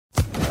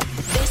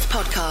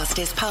podcast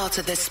is part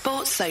of the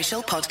Sports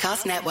Social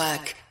Podcast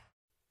Network.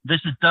 This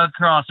is Doug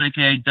Cross,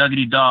 a.k.a.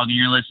 Duggity Dog, and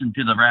you're listening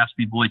to the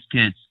Raspy Boys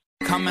Kids.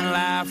 Coming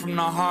live from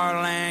the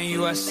heartland,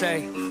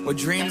 USA, where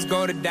dreams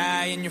go to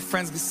die and your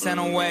friends get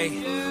sent away.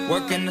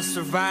 Working to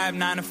survive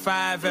 9 to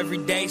 5 every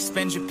day.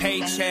 Spend your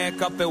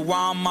paycheck up at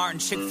Walmart and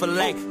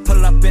Chick-fil-A.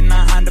 Pull up in the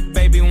Honda,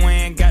 baby, we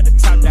ain't got the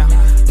top down.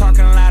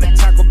 Parking lot of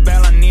Taco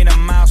Bell, I need a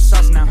mouse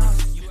sauce now.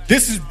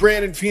 This is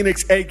Brandon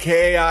Phoenix,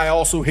 a.k.a. I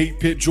Also Hate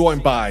Pitt,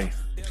 joined by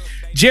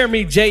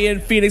Jeremy J. in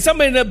Phoenix. I'm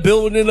in the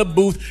building in the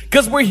booth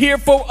because we're here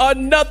for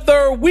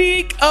another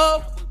week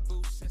of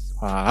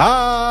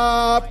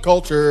Pop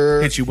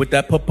Culture. Hit you with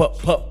that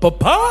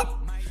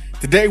pop.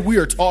 Today we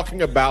are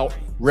talking about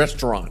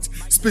restaurants.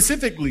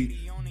 Specifically,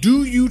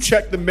 do you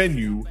check the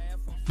menu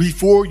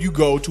before you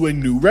go to a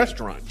new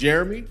restaurant?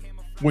 Jeremy,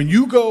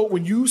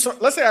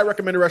 let's say I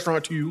recommend a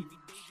restaurant to you.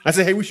 I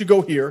say, hey, we should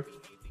go here.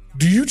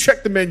 Do you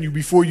check the menu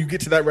before you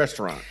get to that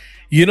restaurant?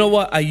 You know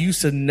what? I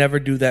used to never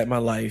do that in my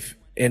life.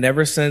 And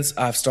ever since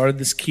I've started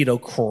this keto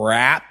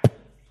crap,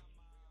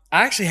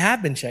 I actually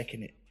have been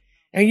checking it.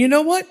 And you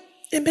know what?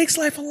 It makes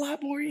life a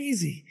lot more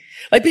easy.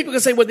 Like, people can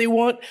say what they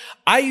want.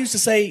 I used to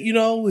say,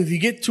 if you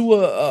get to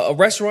a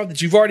restaurant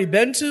that you've already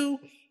been to,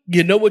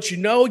 you know what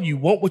you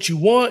want what you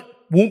want,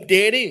 whoop,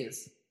 there it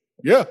is.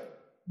 Yeah.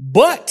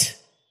 But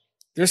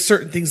there's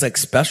certain things like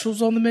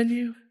specials on the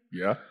menu.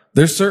 Yeah.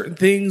 There's certain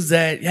things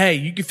that, hey,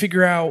 you can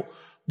figure out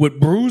what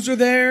brews are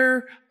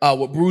there,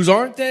 what brews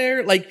aren't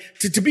there. Like,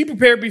 to be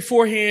prepared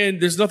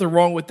beforehand, there's nothing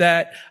wrong with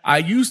that. I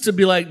used to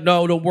be like,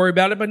 no, don't worry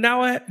about it. But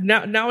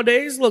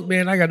nowadays, look,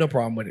 man, I got no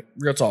problem with it.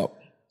 Real talk.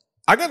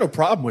 I got no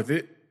problem with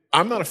it.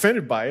 I'm not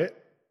offended by it.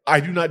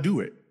 I do not do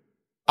it.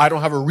 I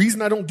don't have a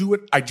reason I don't do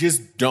it. I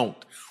just don't.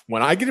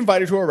 When I get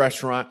invited to a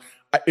restaurant,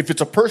 if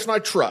it's a person I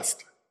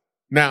trust,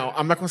 now,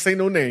 I'm not going to say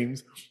no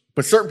names,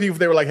 but certain people, if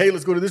they were like, hey,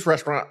 let's go to this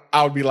restaurant,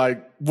 I would be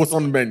like, what's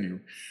on the menu?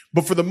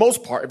 But for the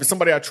most part, if it's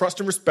somebody I trust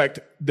and respect,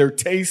 their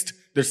taste,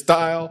 their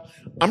style,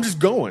 I'm just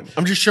going.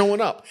 I'm just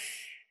showing up.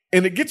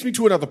 And it gets me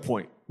to another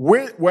point.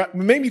 What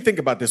made me think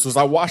about this was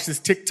I watched this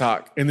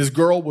TikTok, and this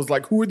girl was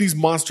like, who are these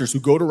monsters who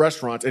go to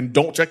restaurants and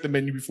don't check the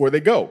menu before they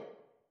go?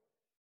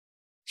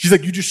 She's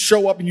like, you just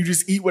show up and you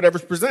just eat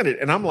whatever's presented.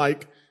 And I'm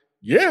like,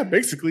 yeah,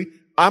 basically,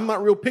 I'm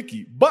not real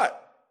picky. But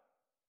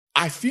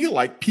I feel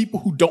like people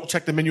who don't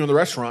check the menu in the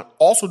restaurant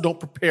also don't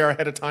prepare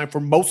ahead of time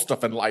for most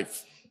stuff in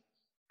life.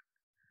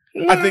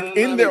 I think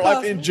in their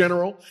life in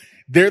general,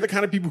 they're the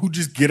kind of people who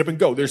just get up and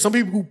go. There's some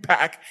people who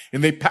pack,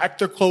 and they pack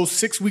their clothes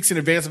 6 weeks in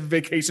advance of a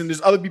vacation.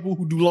 There's other people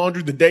who do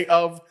laundry the day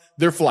of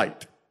their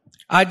flight.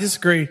 I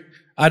disagree.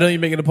 I know you're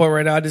making a point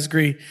right now. I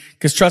disagree.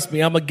 Because trust me,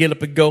 I'm a get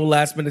up and go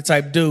last minute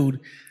type dude.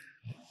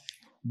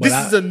 This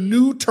is a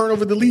new turn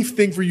over the leaf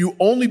thing for you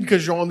only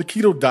because you're on the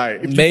keto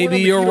diet. If maybe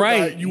you're right.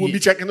 Diet, you wouldn't be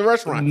checking the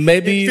restaurant.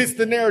 Maybe it fits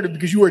the narrative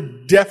because you are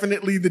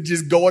definitely the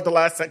just go at the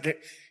last second.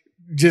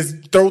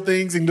 Just throw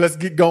things and let's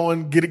get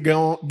going, get it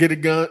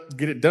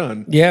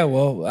done. Yeah,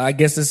 well, I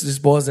guess this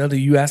just boils down to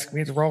you asking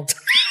me at the wrong time.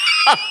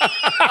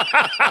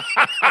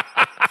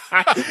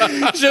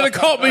 Should have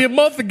called me a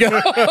month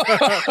ago.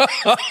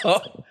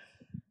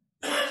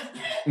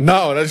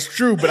 No, that's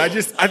true. But I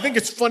think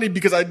it's funny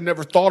because I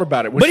never thought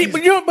about it.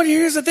 But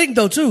here's the thing,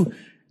 though, too.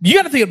 You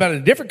got to think about it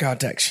in a different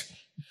context.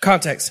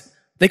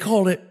 They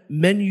call it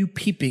menu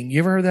peeping. You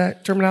ever heard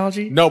that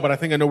terminology? No, but I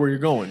think I know where you're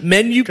going.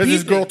 Menu peeping.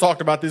 Because this girl talked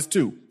about this,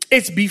 too.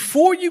 It's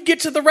before you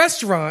get to the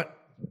restaurant,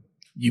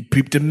 you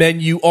peep the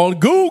menu on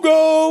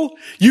Google.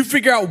 You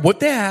figure out what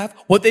they have,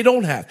 what they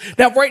don't have.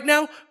 Now, right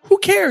now, who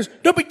cares?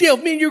 No big deal.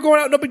 Me and you're going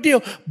out, no big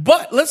deal.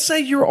 But let's say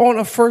you're on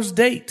a first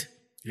date.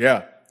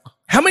 Yeah.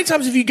 How many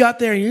times have you got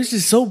there and you're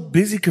just so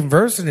busy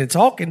conversing and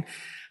talking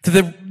to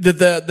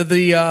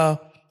the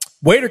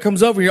waiter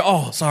comes over here?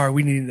 Oh, sorry,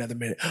 we need another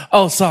minute.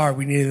 Oh, sorry,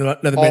 we need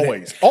another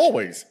minute.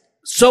 Always.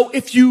 So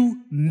if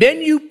you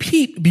menu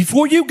peep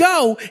before you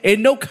go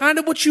and know kind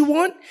of what you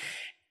want,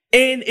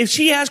 and if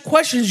she asks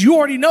questions, you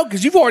already know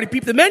because you've already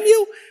peeped the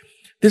menu,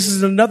 this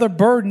is another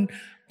burden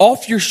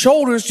off your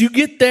shoulders. You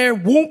get there,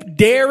 whoop,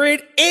 there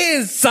it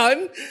is,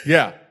 son.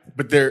 Yeah,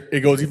 but there it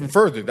goes even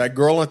further. That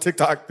girl on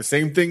TikTok, the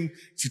same thing.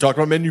 She talked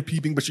about menu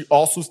peeping, but she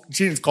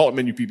didn't call it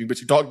menu peeping, but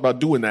she talked about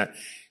doing that.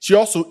 She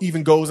also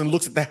even goes and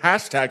looks at the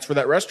hashtags for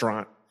that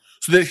restaurant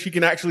so that she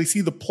can actually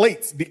see the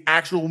plates, the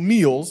actual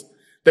meals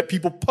that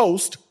people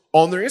post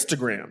on their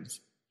Instagrams,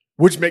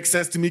 which makes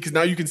sense to me because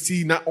now you can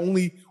see not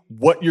only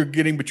what you're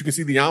getting, but you can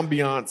see the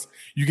ambiance,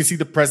 you can see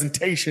the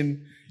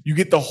presentation, you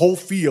get the whole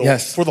feel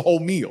for the whole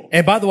meal.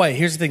 And by the way,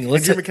 here's the thing.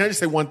 Jimmy, can I just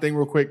say one thing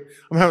real quick?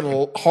 I'm having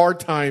a hard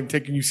time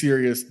taking you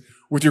serious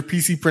with your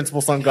PC principal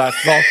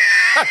sunglasses on.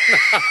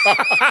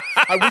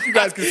 I wish you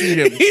guys could see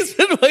him. He's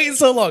been waiting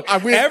so long.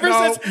 Ever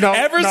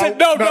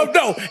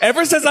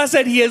since I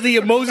said he has the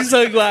emoji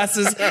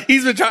sunglasses,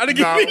 he's been trying to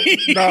get me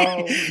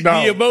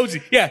the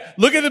emoji. Yeah,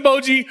 look at the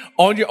emoji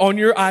on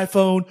your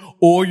iPhone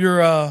or your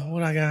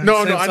what I got.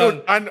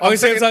 I'm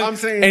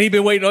saying, and he's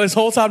been waiting this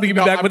whole time to get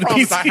me back with the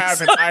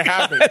PC.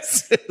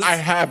 I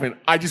haven't.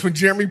 I just when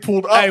Jeremy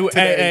pulled up.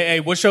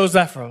 Hey, what show is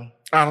that from?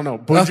 I don't know.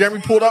 But when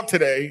Jeremy pulled up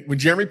today,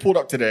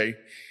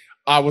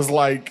 I was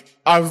looking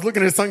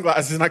at his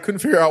sunglasses and I couldn't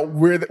figure out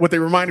what they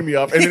reminded me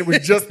of. And it was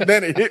just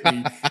then it hit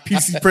me.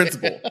 PC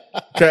Principal.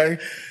 Okay.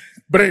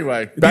 But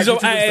anyway.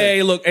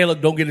 Hey, look,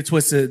 don't get it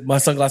twisted. My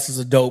sunglasses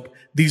are dope.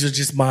 These are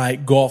just my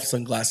golf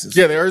sunglasses.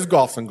 Yeah, they are his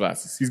golf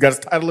sunglasses. He's got his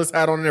Titleist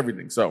hat on and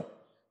everything. So.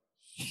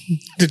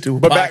 to do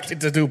a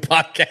podcast.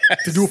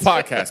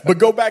 But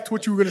go back to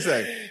what you were going to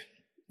say.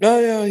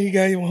 Oh,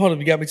 yeah, hold up.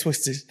 You got me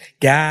twisted.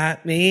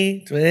 Got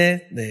me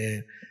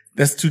twisted.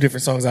 That's two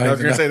different songs. I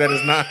was going to say that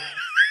is not.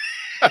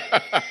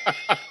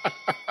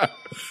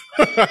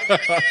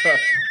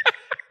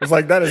 It's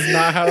like, that is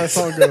not how that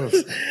song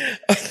goes.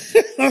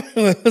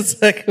 One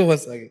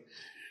second.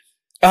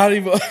 I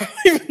don't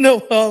even know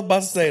what I was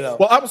about to say, though.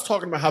 Well, I was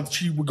talking about how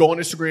she would go on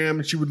Instagram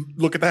and she would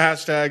look at the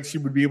hashtags. She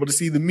would be able to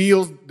see the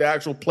meals, the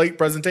actual plate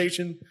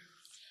presentation.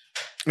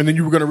 And then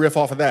you were going to riff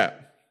off of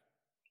that.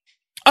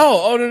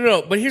 Oh,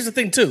 no. But here's the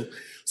thing, too.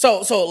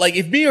 So like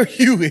if me or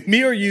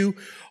you,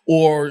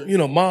 or, you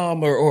know,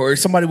 mom or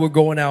somebody were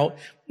going out,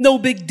 no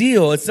big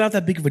deal. It's not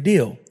that big of a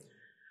deal.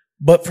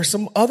 But for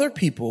some other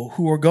people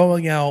who are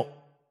going out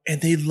and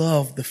they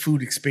love the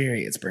food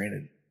experience,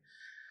 Brandon,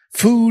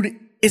 food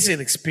is an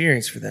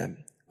experience for them.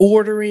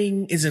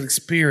 Ordering is an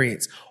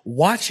experience.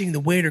 Watching the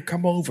waiter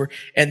come over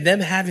and them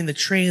having the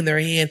tray in their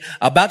hand,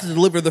 about to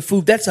deliver the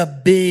food, that's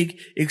a big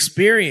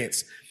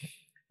experience.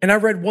 And I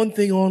read one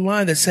thing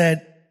online that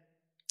said,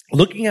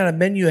 looking at a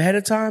menu ahead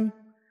of time,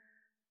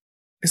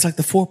 it's like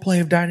the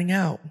foreplay of dining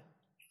out.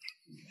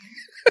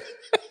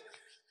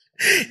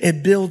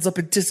 It builds up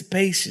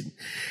anticipation.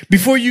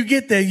 Before you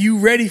get there, you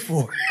ready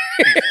for it.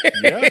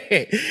 Yeah.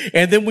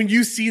 And then when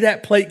you see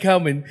that plate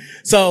coming,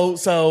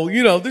 so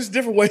you know, there's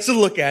different ways to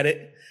look at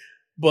it.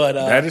 But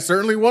that is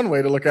certainly one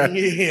way to look at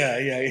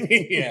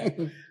it. Yeah.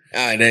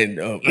 That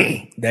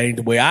ain't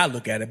the way I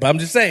look at it. But I'm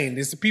just saying,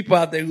 there's some people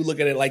out there who look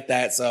at it like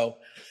that. So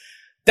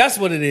that's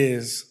what it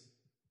is.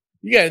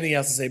 You got anything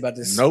else to say about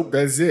this? Nope,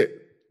 that's it.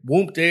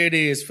 Whoop, there it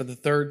is for the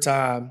third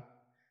time.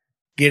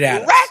 Get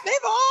at us.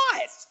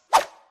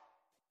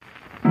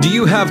 Do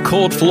you have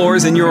cold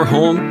floors in your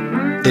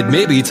home? It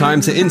may be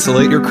time to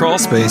insulate your crawl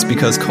space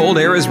because cold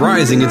air is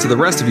rising into the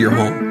rest of your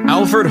home.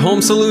 Alfred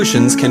Home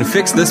Solutions can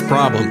fix this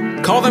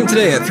problem. Call them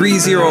today at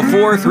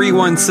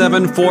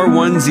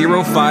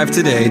 304-317-4105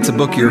 today to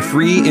book your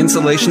free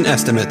insulation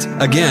estimate.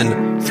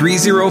 Again,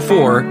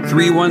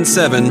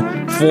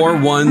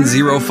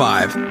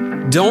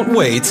 304-317-4105. Don't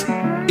wait,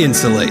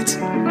 insulate.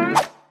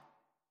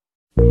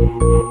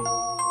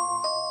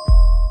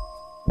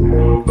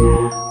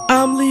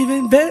 I'm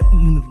leaving bed.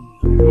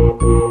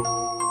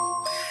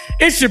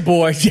 It's your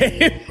boy,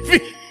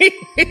 JMV.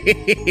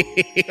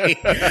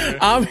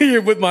 I'm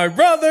here with my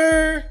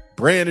brother,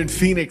 Brandon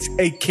Phoenix,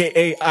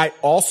 a.k.a. I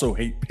Also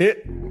Hate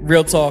Pitt.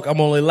 Real talk,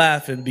 I'm only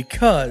laughing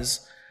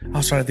because I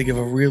was trying to think of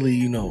a really,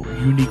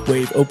 unique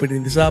way of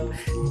opening this up.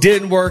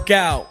 Didn't work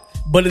out,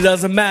 but it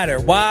doesn't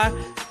matter. Why?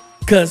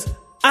 Because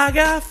I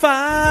got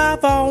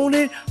 5 on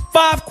it.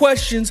 5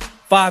 questions,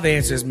 5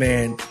 answers,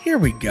 man. Here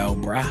we go,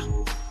 brah.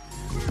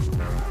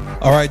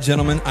 All right,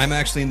 gentlemen, I'm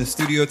actually in the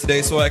studio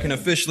today, so I can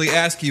officially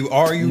ask you,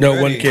 are you ready?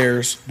 No one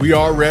cares. We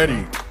are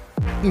ready.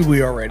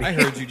 We are ready. I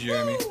heard you,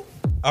 Jeremy.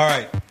 All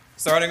right,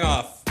 starting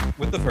off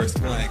with the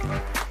first blank.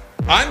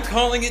 I'm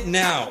calling it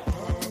now.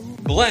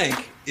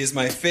 Blank is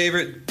my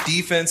favorite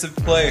defensive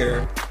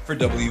player for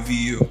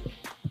WVU.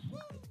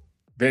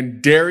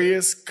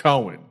 Vandarius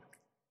Cohen.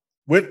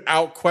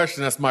 Without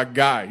question, that's my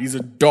guy. He's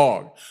a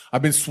dog.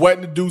 I've been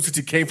sweating the dude since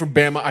he came from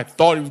Bama. I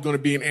thought he was going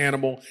to be an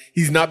animal.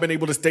 He's not been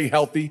able to stay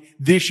healthy.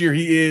 This year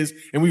he is.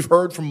 And we've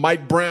heard from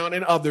Mike Brown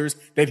and others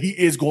that he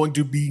is going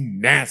to be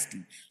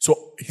nasty.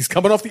 So he's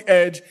coming off the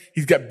edge.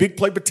 He's got big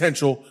play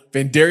potential.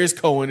 Vandarius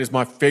Cohen is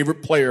my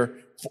favorite player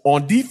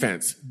on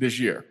defense this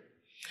year.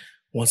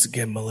 Once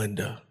again,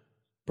 Melinda,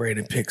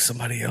 Brandon picked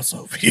somebody else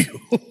over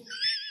you.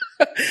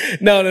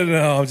 No.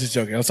 I'm just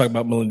joking. I was talking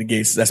about Melinda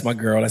Gates. That's my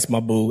girl. That's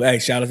my boo. Hey,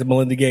 shout out to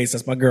Melinda Gates.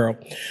 That's my girl.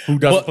 Who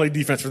doesn't play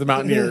defense for the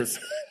Mountaineers.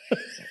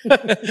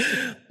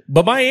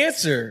 But my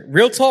answer,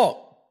 real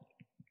talk,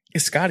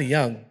 is Scotty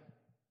Young.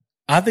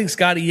 I think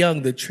Scotty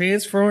Young, the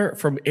transfer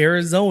from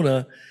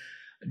Arizona,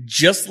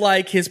 just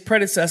like his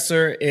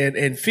predecessor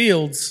in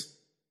Fields.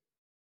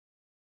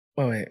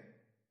 Oh, wait.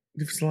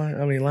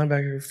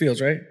 Linebacker Fields,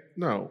 right?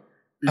 No.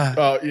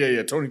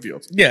 Tony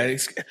Fields. Yeah,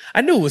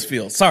 I knew it was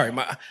Fields. Sorry,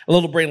 a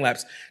little brain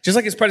lapse. Just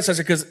like his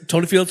predecessor, because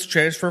Tony Fields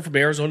transferred from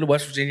Arizona to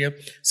West Virginia.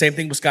 Same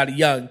thing with Scotty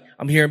Young.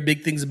 I'm hearing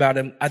big things about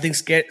him. I think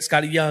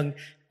Scotty Young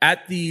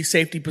at the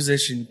safety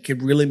position can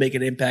really make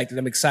an impact, and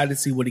I'm excited to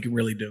see what he can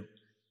really do.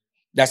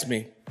 That's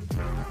me.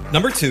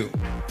 Number 2.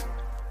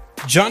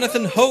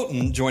 Jonathan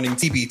Houghton joining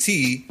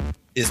TBT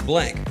is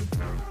blank.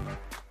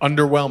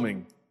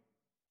 Underwhelming.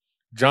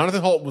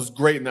 Jonathan Houghton was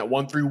great in that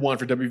 1-3-1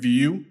 for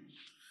WVU,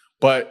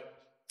 but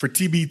for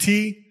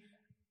TBT,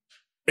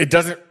 it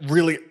doesn't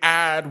really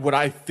add what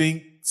I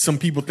think some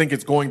people think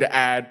it's going to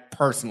add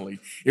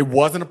personally. It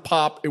wasn't a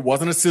pop. It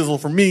wasn't a sizzle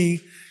for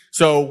me.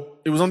 So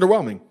it was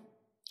underwhelming.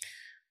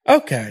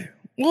 Okay.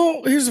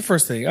 Well, here's the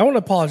first thing. I want to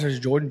apologize to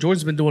Jordan.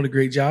 Jordan's been doing a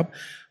great job. I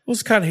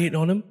was kind of hating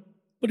on him,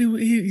 but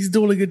he's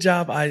doing a good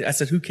job. I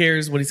said, who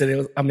cares? When he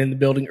said I'm in the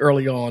building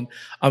early on.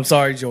 I'm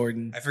sorry,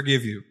 Jordan. I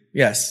forgive you.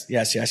 Yes.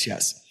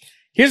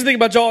 Here's the thing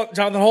about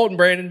Jonathan Holton,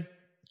 Brandon.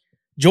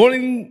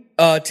 Joining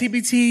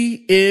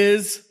TBT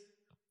is,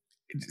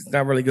 it's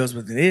not really goes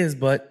with it is,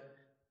 but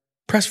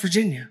press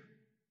Virginia.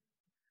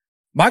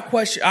 My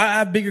question, I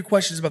have bigger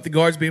questions about the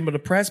guards being able to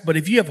press, but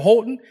if you have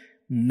Holton,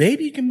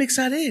 maybe you can mix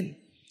that in.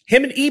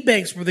 Him and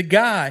Ebanks were the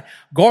guy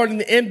guarding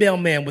the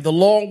inbound man with the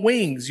long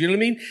wings. You know what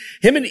I mean?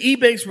 Him and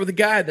Ebanks were the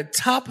guy at the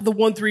top of the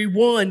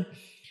 1-3-1.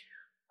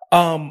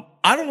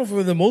 I don't know if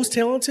we're the most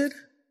talented.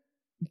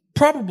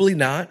 Probably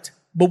not.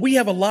 But we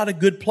have a lot of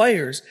good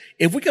players.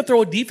 If we could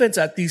throw a defense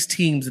at these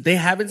teams that they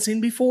haven't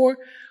seen before,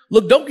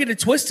 look, don't get it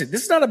twisted.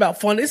 This is not about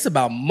fun. It's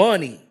about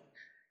money.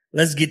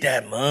 Let's get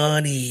that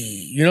money.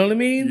 You know what I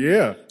mean?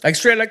 Yeah. Like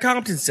straight like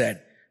Compton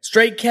said,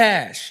 straight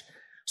cash.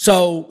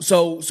 So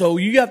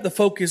you have to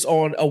focus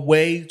on a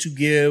way to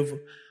give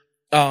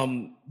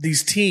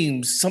these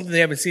teams something they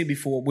haven't seen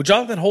before. With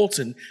Jonathan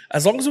Holton,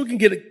 as long as we can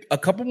get a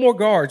couple more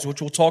guards, which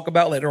we'll talk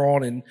about later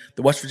on in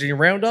the West Virginia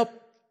Roundup,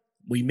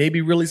 we may be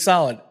really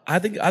solid. I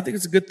think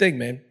it's a good thing,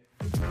 man.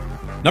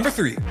 Number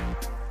 3,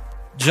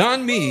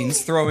 John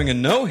Means throwing a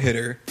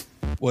no-hitter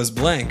was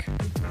blank.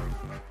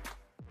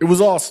 It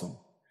was awesome.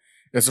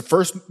 It's the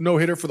first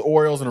no-hitter for the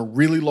Orioles in a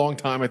really long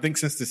time, I think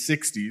since the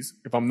 60s,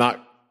 if I'm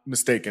not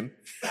mistaken.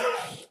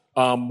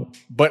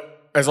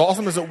 But as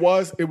awesome as it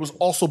was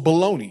also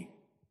baloney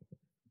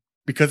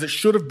because it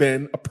should have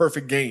been a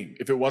perfect game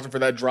if it wasn't for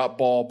that drop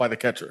ball by the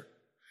catcher.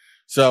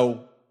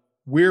 So,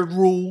 weird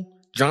rule.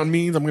 John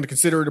Means, I'm going to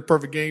consider it a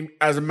perfect game.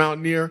 As a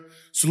Mountaineer,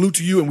 salute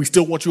to you, and we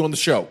still want you on the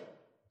show.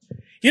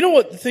 You know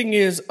what the thing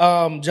is?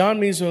 John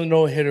Means with a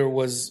no-hitter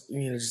was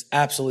just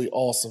absolutely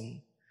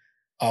awesome.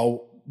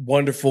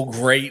 Wonderful,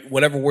 great,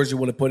 whatever words you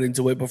want to put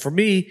into it. But for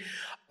me,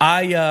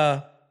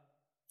 I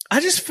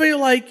just feel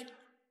like,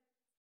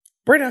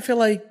 Brandon, I feel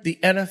like the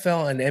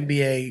NFL and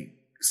NBA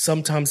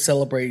sometimes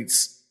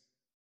celebrates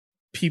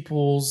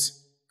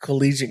people's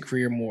collegiate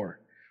career more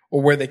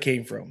or where they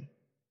came from.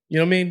 You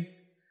know what I mean?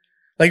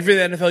 Like, for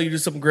the NFL, you do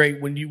something great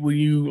when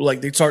you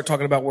like, they start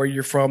talking about where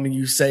you're from and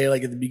you say,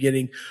 like, at the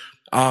beginning,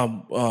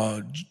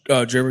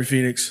 Jeremy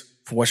Phoenix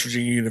from West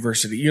Virginia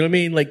University. You know what I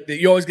mean? Like,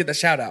 you always get the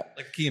shout out.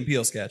 Like a Key and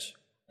Peele sketch.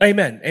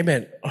 Amen.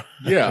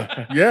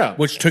 Yeah.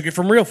 Which took it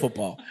from real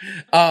football.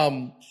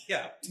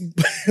 Yeah.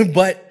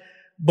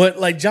 But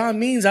like John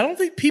Means, I don't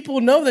think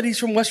people know that he's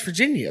from West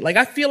Virginia. Like,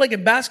 I feel like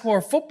in basketball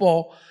or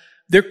football,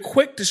 they're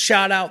quick to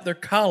shout out their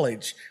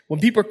college.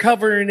 When people are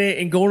covering it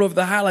and going over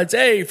the highlights,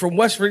 hey, from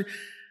West Virginia.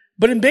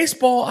 But in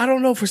baseball, I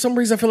don't know. For some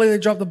reason, I feel like they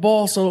dropped the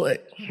ball. So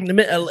it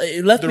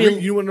left me.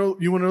 You want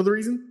to know the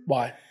reason?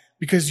 Why?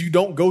 Because you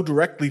don't go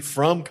directly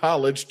from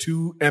college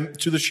to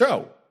the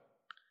show.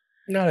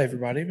 Not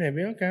everybody,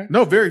 maybe. Okay.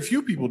 No, very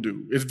few people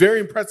do. It's very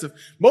impressive.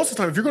 Most of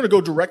the time, if you're going to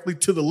go directly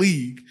to the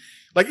league,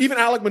 like even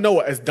Alek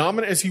Manoah, as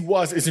dominant as he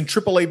was, is in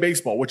AAA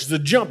baseball, which is a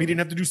jump. He didn't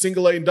have to do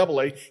single A and double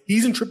A.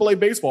 He's in AAA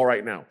baseball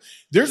right now.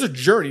 There's a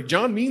journey.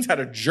 John Means had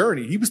a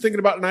journey. He was thinking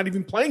about not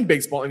even playing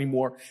baseball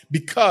anymore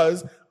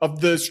because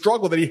of the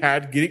struggle that he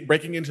had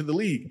breaking into the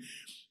league.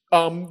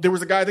 There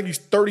was a guy, I think he's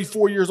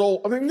 34 years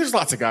old. I mean, there's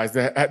lots of guys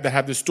that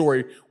have this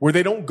story where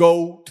they don't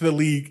go to the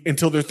league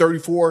until they're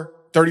 34,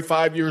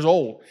 35 years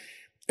old.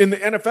 In the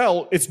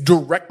NFL, it's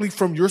directly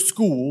from your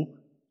school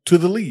to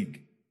the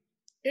league.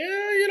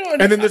 Yeah,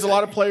 and then there's a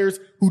lot of players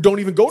who don't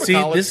even go to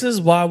college. This is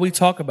why we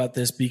talk about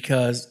this,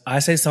 because I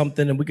say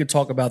something and we can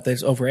talk about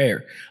this over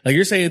air. Like,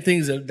 you're saying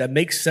things that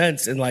make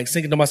sense and like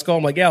sinking to my skull.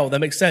 I'm like, yeah, well, that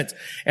makes sense.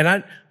 And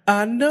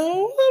I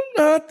know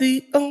I'm not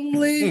the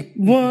only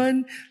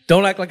one.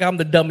 Don't act like I'm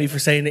the dummy for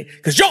saying it,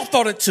 because y'all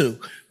thought it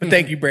too. But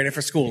thank you, Brandon,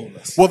 for schooling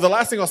us. Well, the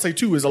last thing I'll say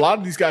too is a lot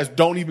of these guys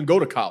don't even go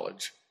to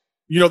college.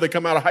 They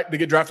come out of they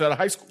get drafted out of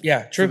high school.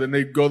 Yeah, true. So then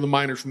they go to the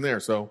minors from there.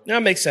 So yeah,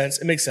 it makes sense.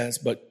 It makes sense.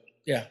 But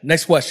yeah,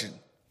 next question.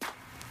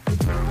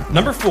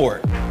 Number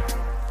 4.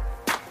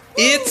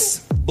 It's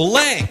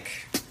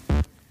blank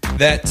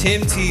that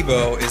Tim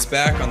Tebow is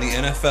back on the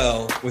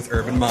NFL with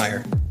Urban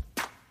Meyer.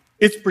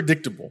 It's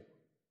predictable.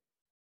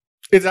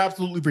 It's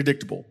absolutely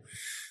predictable.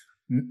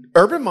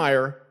 Urban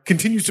Meyer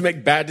continues to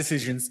make bad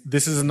decisions.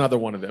 This is another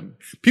one of them.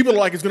 People are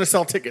like, it's going to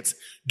sell tickets.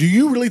 Do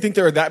you really think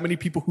there are that many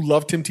people who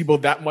love Tim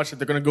Tebow that much that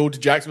they're going to go to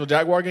Jacksonville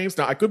Jaguar games?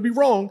 Now, I could be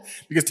wrong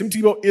because Tim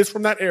Tebow is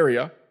from that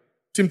area.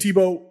 Tim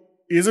Tebow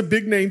is a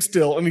big name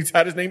still, and he's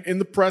had his name in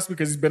the press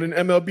because he's been in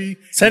MLB.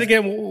 Say it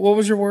again. What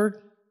was your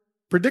word?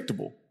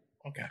 Predictable.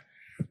 Okay.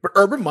 But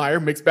Urban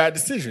Meyer makes bad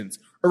decisions.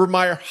 Urban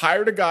Meyer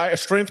hired a guy, a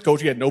strength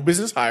coach he had no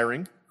business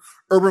hiring.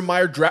 Urban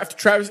Meyer drafted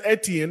Travis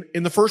Etienne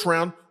in the first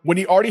round when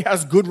he already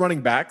has good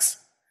running backs.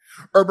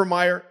 Urban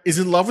Meyer is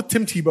in love with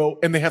Tim Tebow,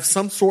 and they have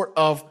some sort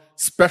of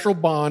special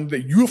bond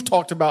that you have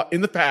talked about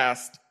in the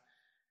past.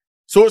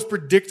 So it's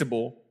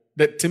predictable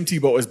that Tim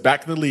Tebow is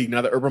back in the league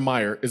now that Urban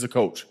Meyer is a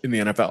coach in the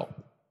NFL.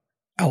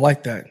 I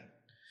like that.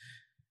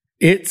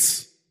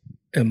 It's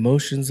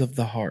emotions of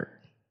the heart.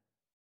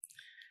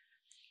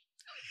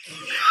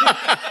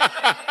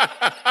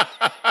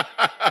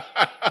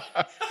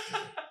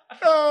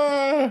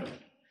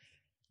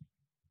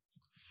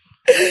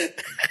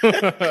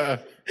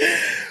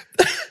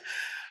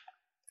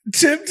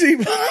 Tim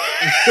Tebow.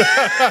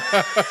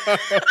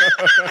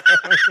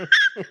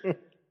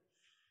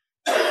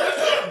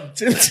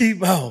 Tim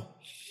Tebow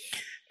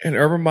and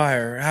Urban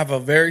Meyer have a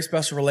very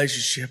special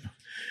relationship.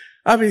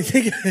 I mean,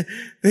 think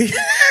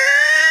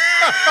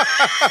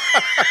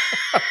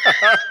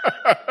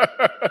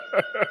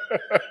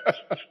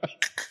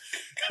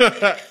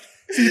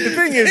See, the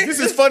thing is, this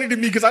is funny to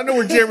me because I know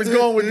where Jeremy's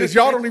going with this.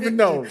 Y'all don't even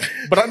know,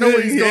 but I know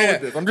where he's going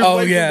with this. I'm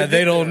just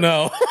they don't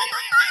know.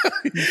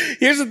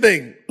 Here's the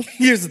thing.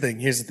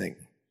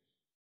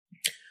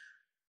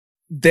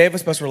 They have a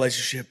special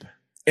relationship,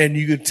 and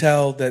you could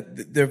tell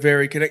that they're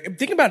very connected.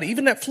 Think about it.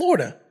 Even at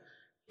Florida,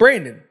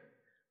 Brandon,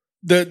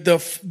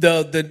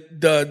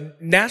 the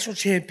national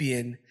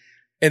champion,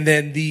 and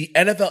then the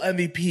NFL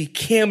MVP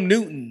Cam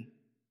Newton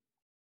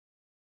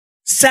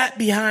sat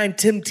behind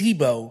Tim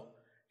Tebow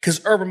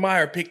because Urban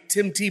Meyer picked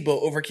Tim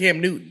Tebow over Cam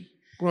Newton.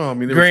 Well, I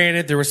mean,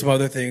 there were some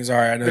other things. All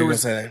right, I know there you were were going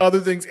to say that. other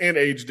things and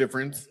age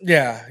difference.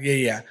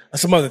 Yeah.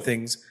 Some other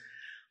things.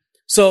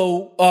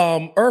 So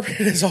Urban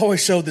has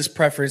always showed this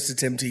preference to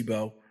Tim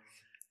Tebow.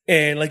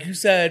 And like you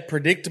said,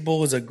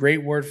 predictable is a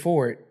great word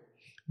for it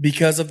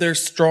because of their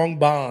strong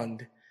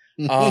bond.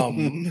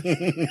 Because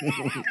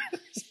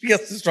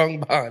of the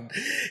strong bond.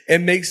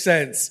 It makes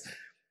sense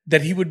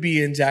that he would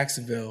be in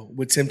Jacksonville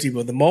with Tim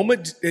Tebow. The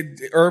moment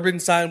Urban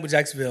signed with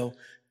Jacksonville,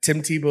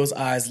 Tim Tebow's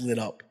eyes lit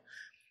up.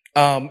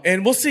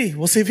 And we'll see.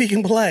 We'll see if he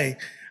can play.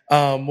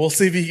 We'll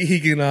see if he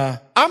can.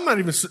 I'm not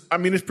even. I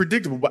mean, it's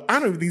predictable, but I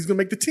don't even think he's going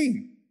to make the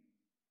team.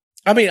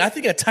 I mean, I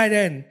think at tight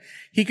end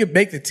he could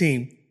make the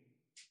team.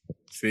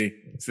 See.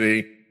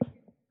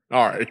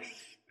 All right,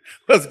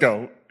 let's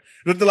go.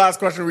 That's the last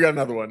question. We got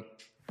another one.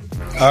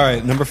 All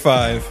right, number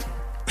 5.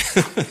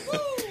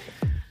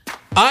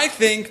 I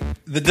think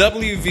the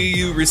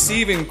WVU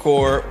receiving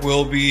core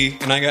will be,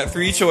 and I got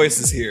 3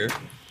 choices here: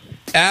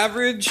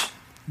 average,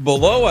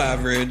 below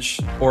average,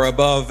 or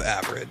above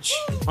average.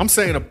 I'm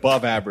saying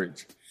above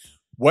average.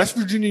 West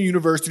Virginia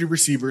University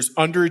receivers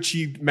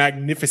underachieved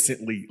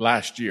magnificently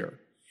last year.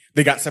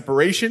 They got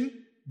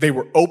separation. They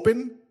were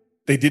open.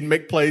 They didn't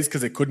make plays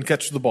because they couldn't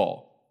catch the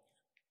ball.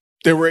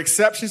 There were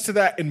exceptions to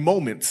that in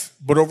moments,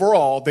 but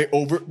overall, they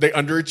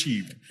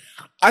underachieved.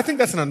 I think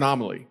that's an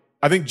anomaly.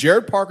 I think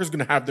Jared Parker's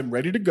going to have them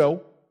ready to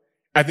go.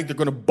 I think they're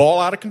going to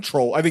ball out of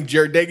control. I think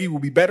Jared Dagey will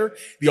be better.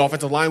 The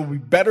offensive line will be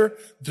better.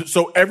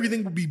 So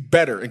everything will be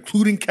better,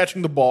 including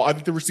catching the ball. I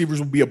think the receivers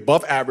will be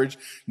above average,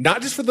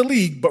 not just for the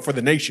league, but for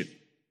the nation.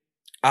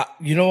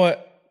 You know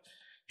what?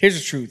 Here's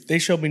the truth. They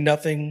showed me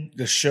nothing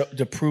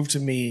to prove to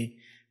me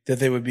that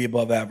they would be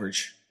above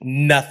average.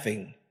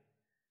 Nothing.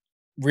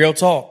 Real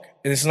talk.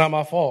 And it's not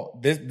my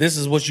fault. This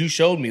is what you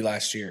showed me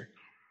last year.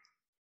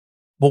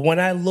 But when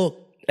I look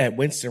at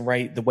Winston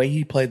Wright, the way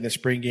he played in the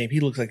spring game, he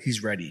looks like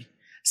he's ready.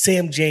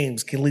 Sam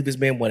James can leave his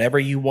man whatever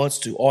he wants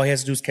to. All he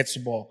has to do is catch the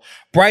ball.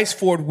 Bryce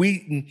Ford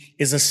Wheaton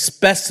is a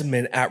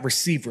specimen at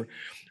receiver.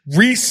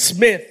 Reese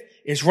Smith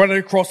is running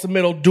across the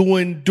middle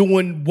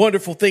doing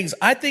wonderful things.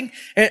 I think,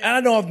 and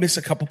I know I've missed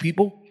a couple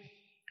people.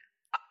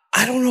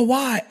 I don't know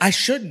why. I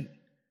shouldn't.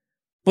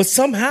 But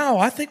somehow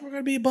I think we're going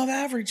to be above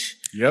average.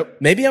 Yep.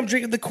 Maybe I'm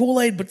drinking the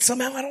Kool-Aid, but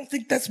somehow I don't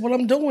think that's what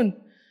I'm doing.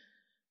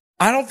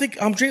 I don't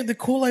think I'm drinking the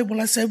Kool-Aid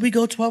when I said we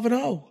go 12-0.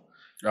 Oh,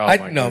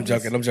 I'm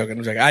joking.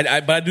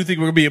 But I do think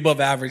we're going to be above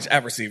average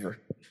at receiver.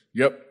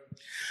 Yep.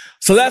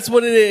 So that's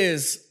what it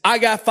is. I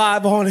got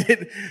 5 on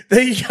it.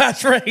 Then you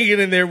guys hanging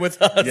in there with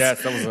us.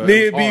 Yes, that was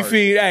me and B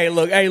Fiend. Hey,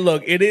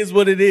 look. It is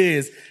what it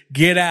is.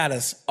 Get at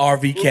us,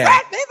 RVK.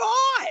 Let me voice.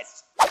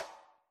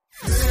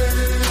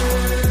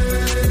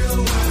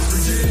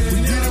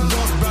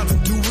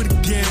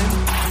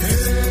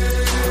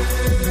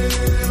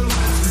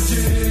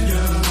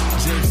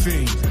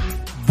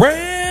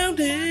 Round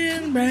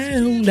and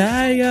round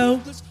I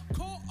go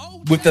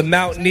with the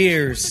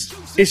Mountaineers.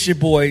 It's your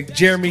boy,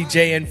 Jeremy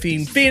J.N.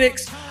 Fiend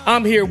Phoenix.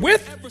 I'm here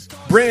with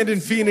Brandon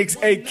Phoenix,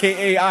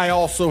 a.k.a. I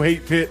Also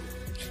Hate Pitt.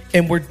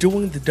 And we're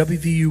doing the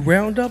WVU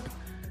Roundup.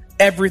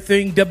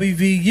 Everything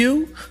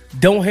WVU.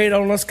 Don't hate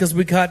on us because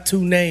we got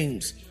 2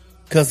 names.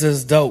 Because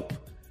it's dope.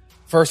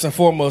 First and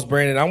foremost,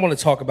 Brandon, I want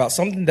to talk about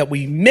something that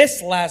we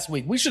missed last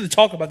week. We should have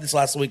talked about this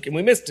last week, and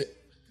we missed it.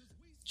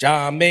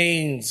 John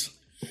Means,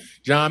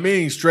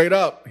 straight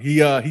up. He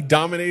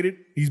dominated.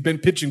 He's been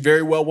pitching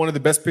very well. One of the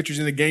best pitchers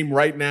in the game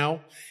right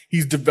now.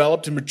 He's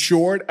developed and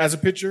matured as a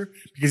pitcher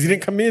because he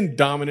didn't come in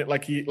dominant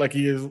like he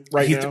is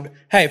right now.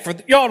 Hey, for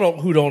y'all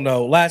who don't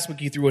know, last week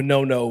he threw a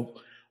no-no,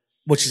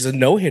 which is a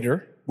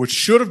no-hitter. Which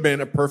should have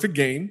been a perfect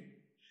game.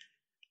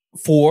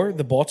 For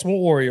the Baltimore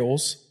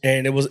Orioles,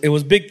 and it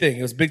was big thing.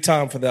 It was big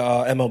time for the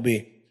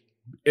MLB.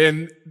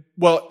 And,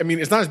 well, I mean,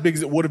 it's not as big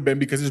as it would have been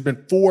because there's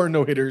been 4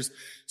 no-hitters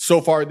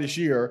so far this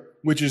year,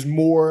 which is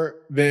more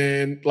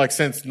than, like,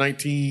 since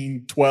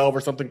 1912 or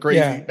something crazy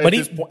Yeah, but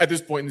at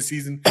this point in the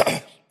season.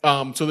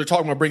 So they're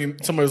talking about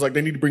bringing. Somebody was like,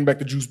 they need to bring back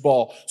the juice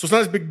ball. So it's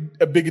not as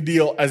big a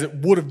deal as it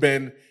would have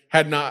been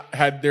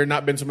had there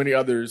not been so many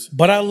others.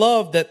 But I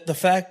love that the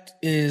fact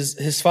is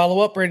his follow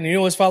up, Brandon. You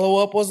know what his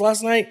follow up was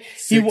last night?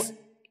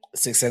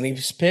 6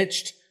 innings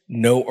pitched,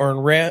 no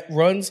earned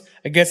runs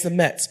against the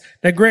Mets.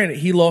 Now, granted,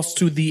 he lost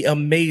to the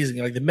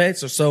amazing. Like the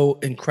Mets are so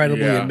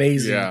incredibly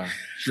amazing. Yeah,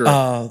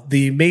 sure.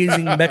 The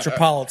amazing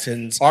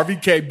Metropolitans.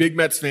 RVK, big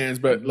Mets fans,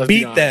 but let's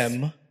be honest.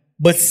 them.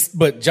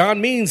 But John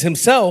Means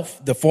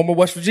himself, the former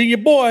West Virginia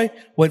boy,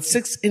 went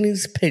 6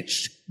 innings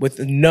pitched with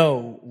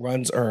no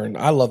runs earned.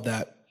 I love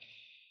that.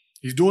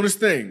 He's doing his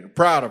thing.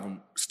 Proud of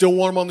him. Still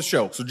want him on the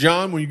show. So,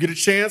 John, when you get a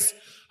chance,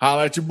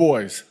 holla at your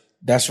boys.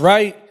 That's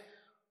right.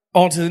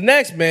 On to the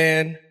next,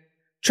 man.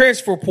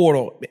 Transfer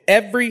portal.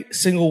 Every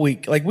single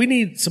week. Like, we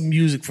need some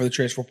music for the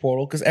transfer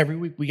portal because every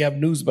week we have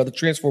news about the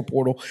transfer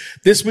portal.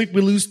 This week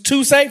we lose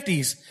 2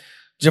 safeties.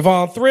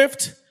 Javon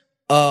Thrift.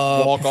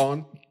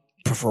 Walk-on.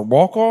 Prefer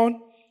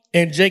walk-on.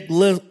 And Jake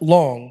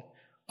Long,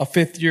 a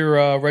 5th-year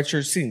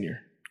redshirt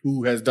senior.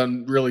 Who has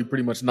done really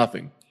pretty much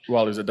nothing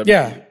while he's at WVU.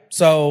 Yeah.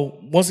 So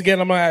once again,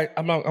 I'm not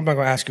going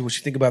to ask you what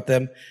you think about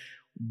them.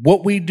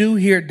 What we do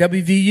here at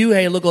WVU,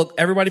 hey, look,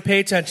 everybody pay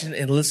attention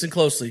and listen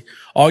closely.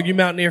 All you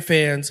Mountaineer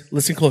fans,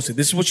 listen closely.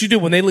 This is what you do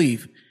when they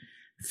leave.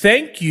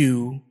 Thank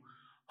you.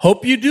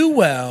 Hope you do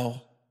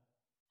well.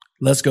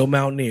 Let's go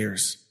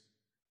Mountaineers.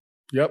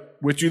 Yep.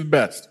 Wish you the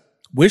best.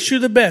 Wish you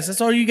the best.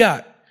 That's all you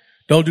got.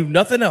 Don't do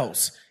nothing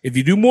else. If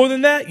you do more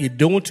than that, you're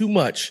doing too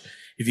much.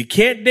 If you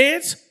can't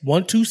dance,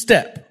 1-2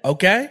 step.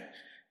 Okay?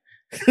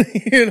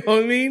 You know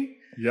what I mean?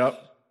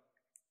 Yep.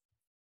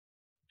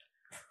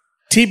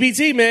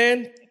 TBT,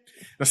 man.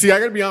 Now, see, I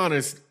got to be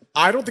honest.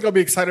 I don't think I'll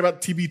be excited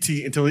about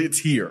TBT until it's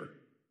here.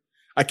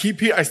 I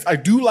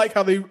do like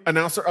how they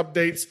announce their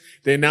updates.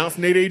 They announced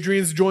Nate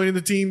Adrian's joining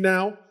the team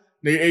now.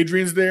 Nate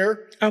Adrian's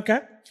there. Okay.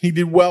 He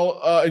did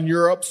well in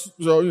Europe.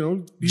 So, you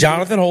know.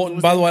 Jonathan Holton,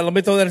 by the way, let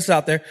me throw that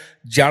out there.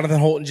 Jonathan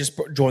Holton just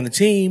joined the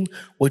team.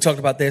 We talked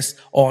about this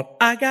on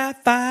I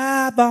Got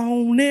 5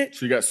 on It.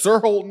 So you got Sir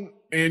Holton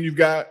and you've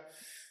got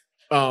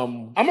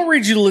I'm going to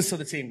read you the list of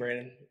the team,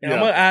 Brandon. And I'm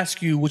going to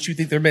ask you what you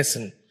think they're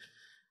missing.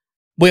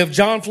 We have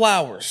John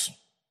Flowers,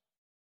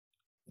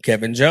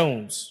 Kevin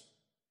Jones,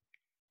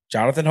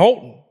 Jonathan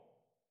Holton,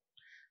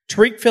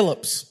 Tariq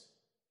Phillips,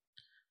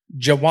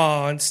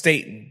 Jawan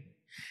Staten,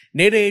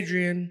 Nate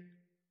Adrian,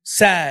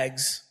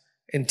 Sags,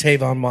 and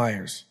Tavon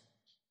Myers.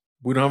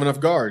 We don't have enough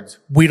guards.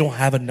 We don't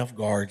have enough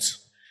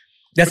guards.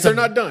 But they're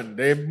not done.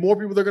 They have more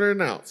people they're going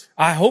to announce.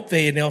 I hope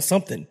they announce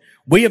something.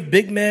 We have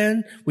big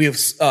men. We have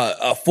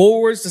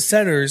forwards to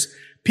centers,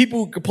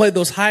 people who can play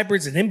those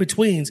hybrids and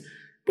in-betweens.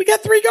 We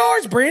got 3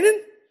 guards, Brandon.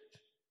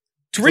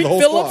 Tariq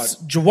Phillips,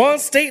 Jawan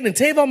Staten, and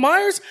Tavon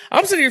Myers.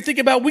 I'm sitting here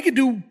thinking about we could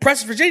do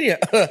Preston, Virginia.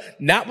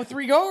 Not with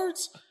 3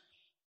 guards.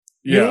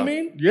 You know what I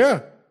mean?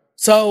 Yeah.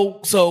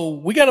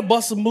 So we got to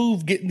bust a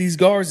move getting these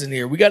guards in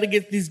here. We got to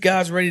get these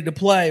guys ready to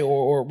play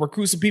or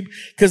recruit some people.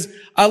 Because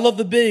I love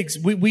the bigs.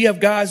 We have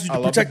guys who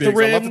can protect the rims.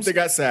 I love that they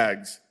got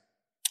Sags.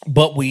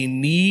 But we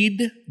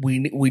need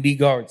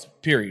guards,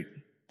 period.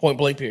 Point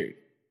blank, period.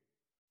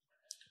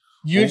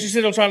 You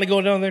interested in trying to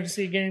go down there to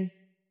see a game?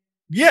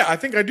 Yeah, I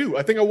think I do.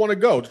 I think I want to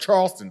go to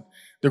Charleston.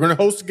 They're going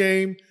to host a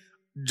game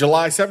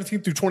July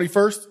 17th through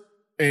 21st.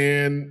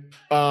 And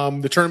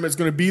the tournament is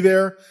going to be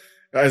there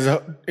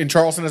in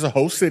Charleston as a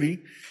host city.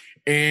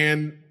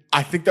 And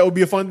I think that would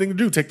be a fun thing to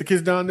do. Take the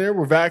kids down there.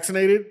 We're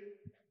vaccinated,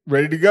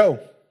 ready to go.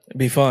 It'd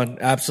be fun.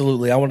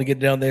 Absolutely. I want to get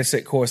down there,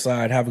 sit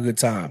courtside, have a good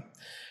time.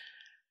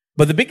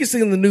 But the biggest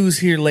thing in the news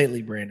here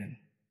lately, Brandon,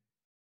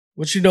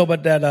 what you know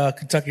about that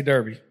Kentucky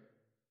Derby?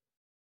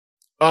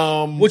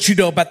 What you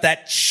know about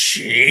that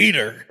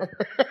cheater?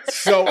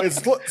 So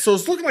it's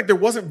looking like there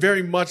wasn't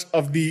very much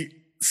of the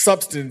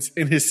substance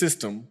in his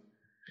system.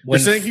 They're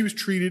saying he was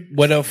treated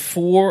when a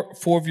four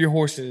of your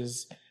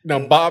horses. Now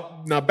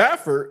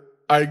Baffert,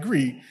 I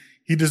agree.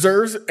 He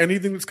deserves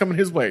anything that's coming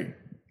his way.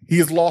 He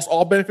has lost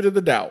all benefit of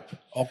the doubt,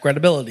 all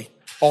credibility.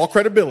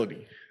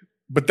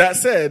 But that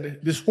said,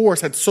 this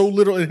horse had so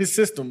little in his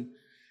system.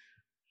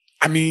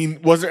 I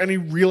mean, was there any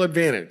real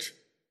advantage?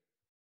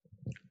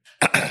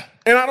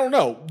 And I don't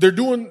know. They're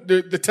doing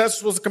the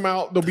test was supposed to come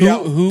out. They'll be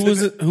out. Who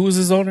was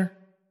his owner?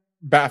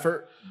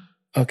 Baffert.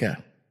 Okay.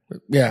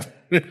 Yeah.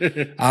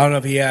 I don't know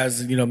if he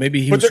has,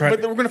 maybe he was trying.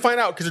 But we're going to find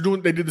out because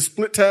they did the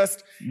split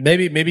test.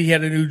 Maybe he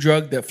had a new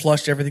drug that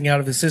flushed everything out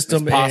of his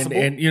system.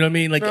 And you know what I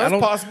mean? Like, that's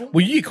possible.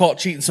 Well, you get caught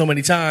cheating so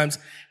many times.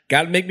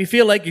 Got to make me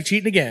feel like you're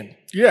cheating again.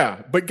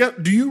 Yeah.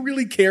 But do you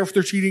really care if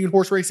they're cheating in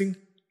horse racing?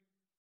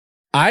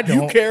 I don't.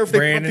 Do you care if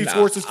they pump these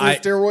horses full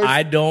of steroids?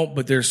 I don't,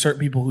 but there's certain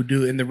people who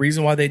do. And the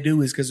reason why they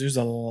do is because there's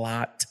a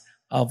lot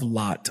of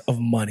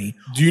money.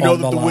 Do you know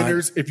that the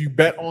winners, if you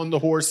bet on the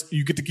horse,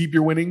 you get to keep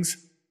your winnings?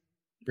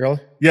 Really?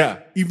 Yeah.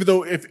 Even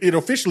though if it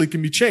officially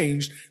can be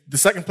changed, the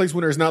second place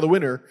winner is now the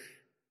winner.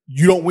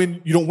 You don't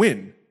win. You don't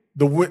win.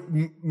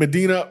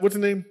 Medina, what's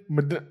the name?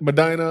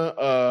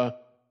 Medina.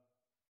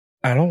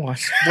 I don't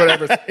watch.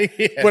 Whatever.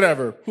 Yeah.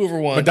 Whatever. Whoever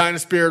won. Medina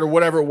Spirit or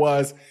whatever it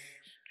was.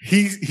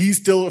 He's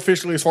still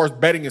officially, as far as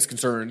betting is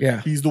concerned,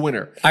 he's the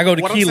winner. I go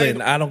to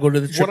Keelan. I don't go to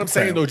the Triple What I'm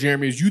saying, Crown. though,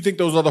 Jeremy, is you think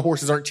those other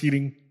horses aren't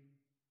cheating?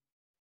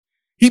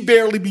 He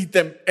barely beat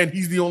them, and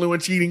he's the only one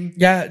cheating.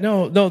 Yeah,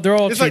 no, they're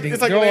all cheating.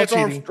 It's like they're Lance all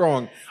cheating.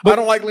 Armstrong. But I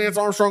don't like Lance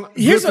Armstrong.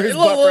 Here's Good for his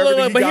butt for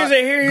everything he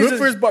got. Good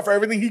for his butt for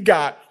everything he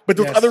got. But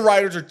those other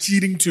riders are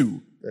cheating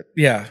too.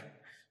 Yeah,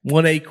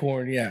 one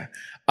acorn. Yeah,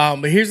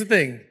 but here's the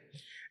thing.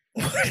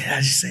 Did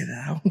I just say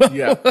that? I don't know.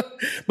 Yeah.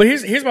 But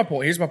here's my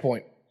point. Here's my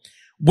point.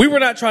 We were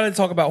not trying to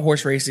talk about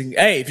horse racing.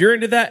 Hey, if you're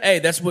into that, hey,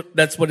 that's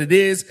what it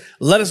is.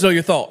 Let us know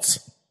your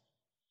thoughts.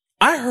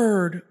 I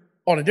heard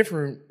on a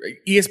different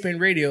ESPN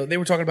radio, they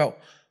were talking about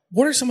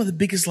what are some of the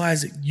biggest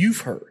lies that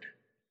you've heard?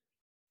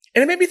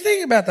 And it made me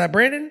think about that,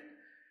 Brandon.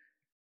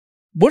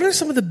 What are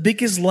some of the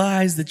biggest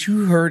lies that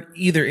you heard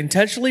either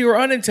intentionally or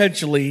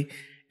unintentionally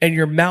in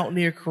your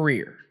mountaineer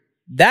career?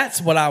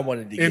 That's what I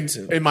wanted to get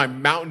to. In my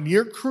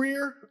mountaineer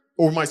career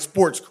or my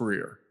sports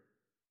career?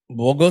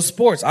 We'll go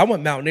sports. I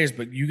went mountaineers,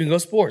 but you can go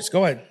sports.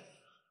 Go ahead.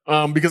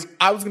 Because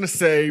I was going to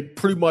say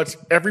pretty much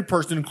every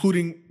person,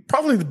 including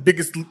probably the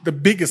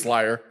biggest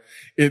liar,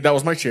 that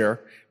was my chair.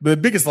 The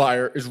biggest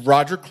liar is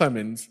Roger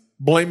Clemens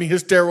blaming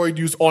his steroid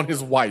use on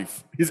his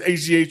wife, his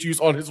HGH use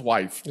on his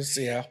wife. Let's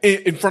see how.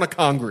 In front of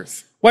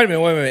Congress. Wait a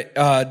minute.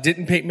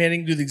 Didn't Peyton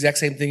Manning do the exact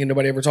same thing and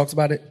nobody ever talks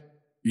about it?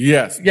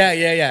 Yes. Yeah.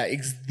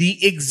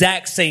 The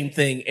exact same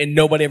thing and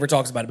nobody ever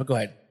talks about it, but go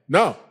ahead.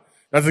 No,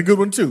 that's a good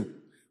one too.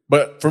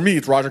 But for me,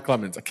 it's Roger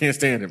Clemens. I can't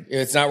stand him.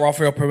 It's not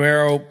Rafael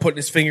Palmeiro putting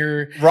his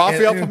finger.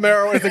 Rafael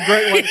Palmeiro is a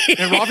great one.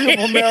 And Rafael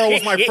Palmeiro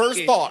was my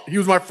first thought. He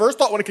was my first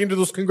thought when it came to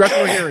those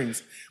congressional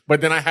hearings. But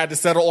then I had to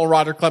settle on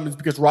Roger Clemens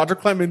because Roger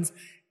Clemens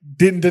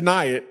didn't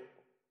deny it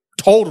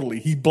totally.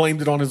 He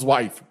blamed it on his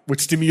wife,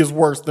 which to me is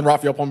worse than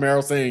Rafael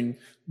Palmeiro saying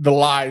the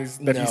lies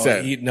that he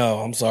said.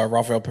 I'm sorry.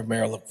 Rafael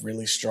Palmeiro looked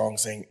really strong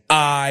saying,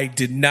 I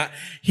did not.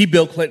 He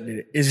Bill Clinton did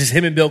it. It's just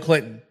him and Bill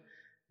Clinton.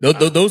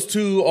 Those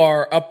two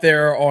are up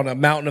there on a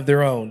mountain of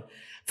their own.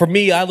 For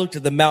me, I looked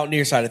at the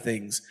mountaineer side of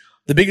things.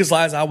 The biggest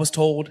lies I was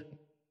told,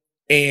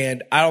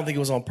 and I don't think it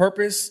was on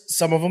purpose.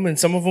 Some of them, and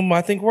some of them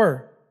I think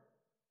were.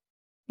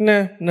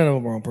 Nah, none of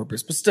them were on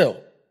purpose, but still.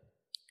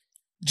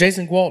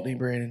 Jason Gwaltney,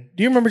 Brandon.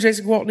 Do you remember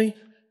Jason Gwaltney?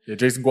 Yeah,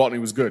 Jason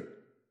Gwaltney was good.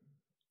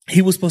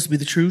 He was supposed to be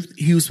the truth.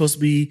 He was supposed to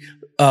be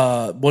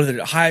one of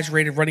the highest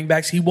rated running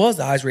backs. He was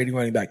the highest rated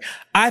running back.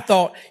 I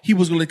thought he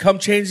was going to come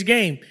change the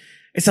game.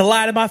 It's a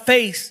lie to my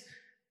face.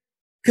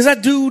 Because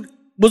that dude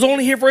was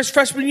only here for his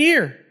freshman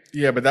year.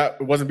 Yeah, but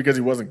that wasn't because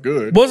he wasn't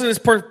good. It wasn't his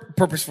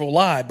purposeful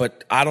lie,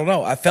 but I don't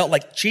know. I felt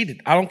like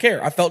cheated. I don't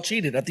care. I felt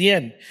cheated at the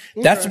end.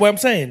 Okay. That's what I'm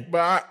saying.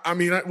 But I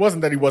mean, it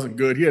wasn't that he wasn't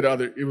good. He had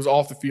it was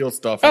off the field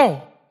stuff.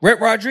 Oh, Rich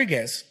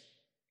Rodriguez.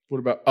 What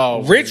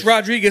about, Rich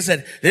Rodriguez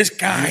said, this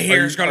guy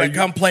here is going to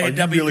come play at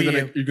WVU.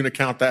 Really you're going to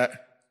count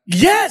that?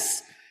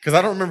 Yes. Because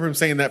I don't remember him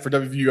saying that for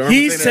WVU.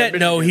 He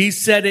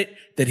said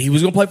that he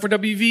was going to play for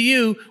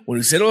WVU when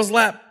he sit on his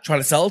lap, trying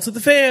to sell it to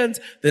the fans.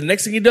 The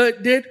next thing he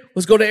did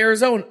was go to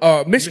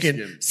Arizona,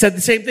 Michigan, said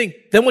the same thing.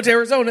 Then went to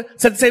Arizona,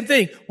 said the same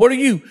thing. What are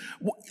you?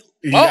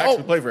 He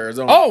actually played for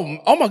Arizona.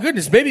 Oh my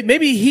goodness.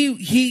 Maybe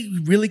he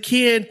really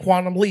can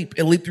quantum leap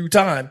and leap through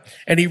time.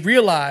 And he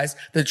realized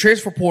the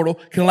transfer portal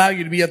can allow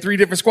you to be on 3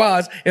 different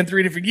squads in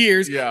 3 different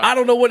years. Yeah. I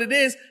don't know what it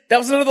is. That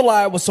was another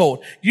lie I was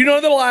told. You know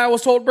another lie I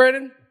was told,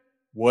 Brandon?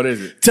 What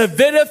is it?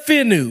 Tavita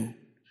Finu.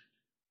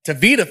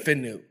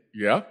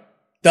 Yeah.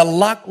 The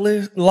Loch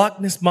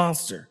Ness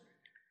Monster.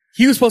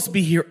 He was supposed to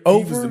be here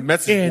over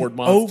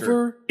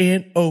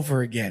and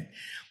over again.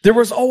 There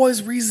was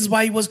always reasons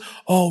why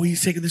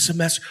he's taking the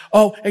semester.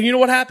 Oh, and you know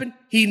what happened?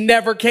 He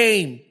never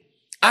came.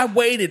 I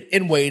waited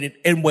and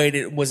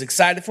was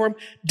excited for him.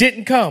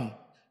 Didn't come.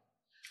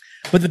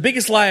 But the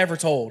biggest lie I ever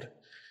told,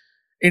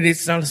 and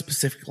it's not a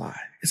specific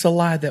lie. It's a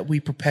lie that we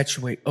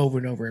perpetuate over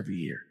and over every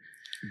year.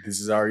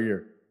 This is our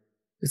year.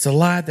 It's a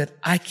lie that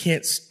I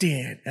can't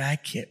stand and I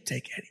can't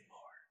take anymore.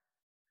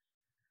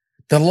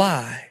 The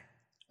lie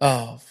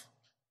of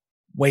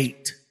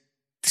wait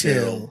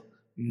till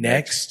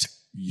next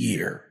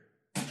year.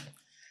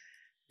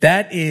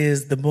 That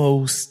is the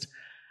most,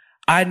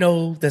 I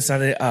know that's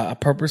not a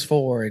purposeful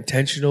or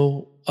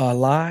intentional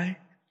lie.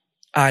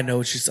 I know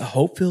it's just a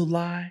hope-filled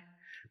lie.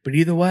 But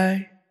either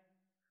way,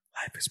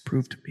 life has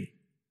proved to me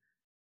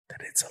that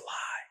it's a lie.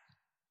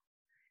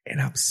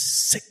 And I'm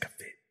sick of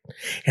it.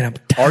 And I'm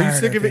tired of it. Are you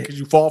sick of it? Because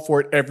you fall for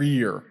it every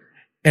year.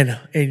 And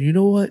you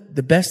know what?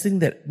 The best thing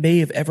that may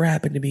have ever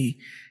happened to me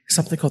is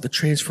something called the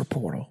transfer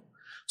portal.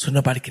 So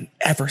nobody can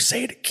ever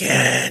say it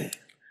again.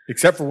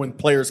 Except for when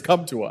players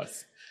come to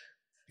us.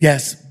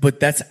 Yes, but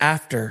that's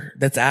after.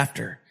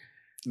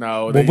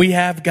 No. When we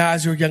have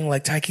guys who are young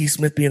like Tyke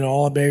Smith being an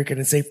All-American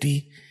in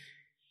safety,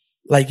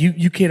 like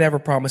you can't ever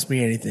promise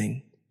me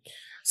anything.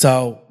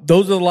 So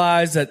those are the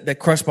lies that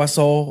crush my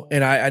soul.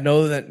 And I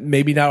know that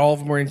maybe not all of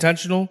them were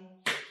intentional,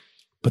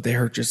 but they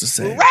hurt just the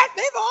same. Rat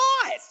me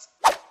voice!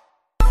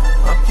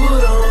 I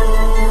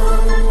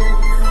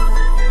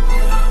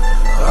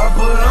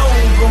put on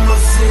for my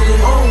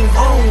city, on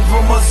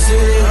for my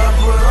city. I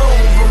put on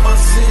for my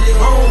city,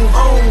 on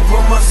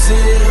for my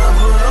city. I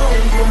put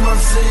on for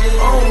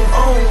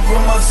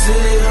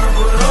city, I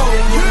put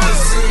on for my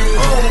city,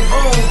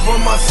 on for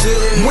my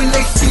city. When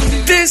they see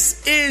me.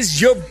 This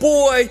is your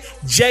boy,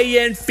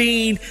 JN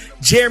Fiend,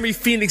 Jeremy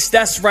Phoenix.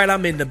 That's right,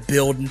 I'm in the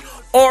building.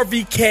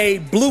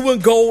 RVK, Blue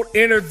and Gold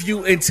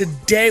interview. And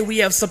today we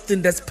have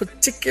something that's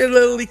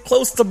particularly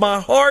close to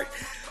my heart.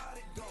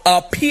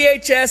 A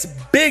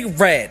PHS Big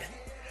Red.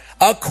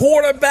 A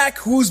quarterback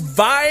who's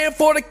vying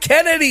for the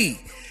Kennedy.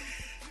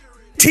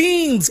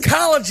 Teams,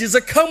 colleges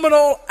are coming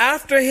all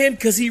after him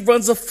because he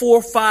runs a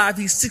 4.5.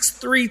 He's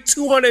 6'3",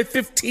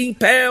 215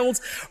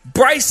 pounds.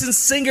 Bryson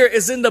Singer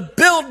is in the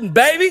building,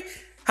 baby.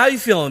 How you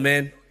feeling,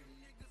 man?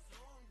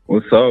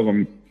 What's up?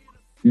 I'm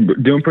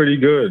doing pretty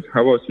good.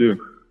 How about you?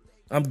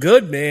 I'm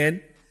good,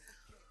 man.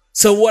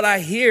 So what I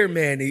hear,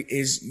 man,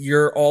 is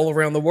you're all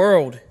around the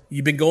world.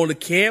 You've been going to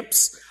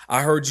camps.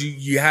 I heard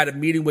you had a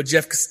meeting with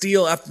Jeff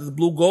Castile after the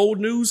Blue Gold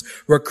news.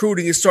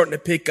 Recruiting is starting to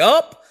pick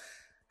up.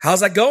 How's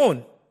that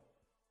going?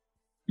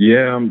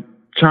 Yeah, I'm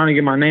trying to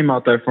get my name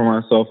out there for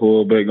myself a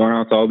little bit, going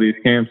out to all these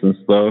camps and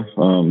stuff.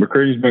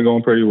 Recruiting's been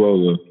going pretty well,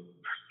 though.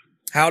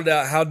 How'd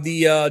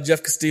the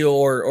Jeff Castile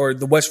or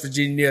the West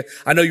Virginia,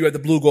 I know you were at the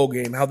Blue Gold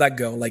game. How'd that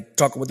go? Like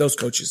talking with those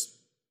coaches?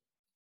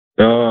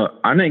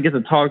 I didn't get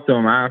to talk to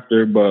them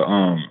after, but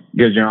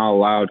because you're not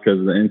allowed because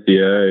of the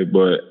NCAA.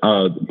 But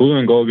the Blue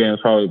and Gold game is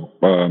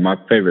probably my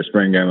favorite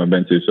spring game I've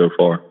been to so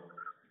far.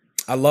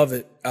 I love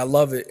it.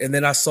 And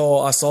then I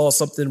saw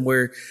something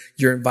where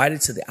you're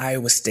invited to the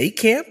Iowa State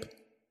camp.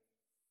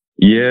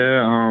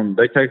 Yeah,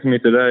 they texted me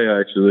today.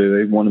 Actually,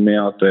 they wanted me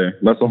out there.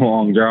 That's a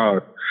long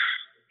drive.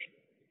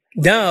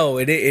 No,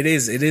 it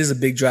is a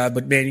big drive,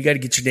 but man, you got to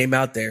get your name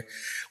out there.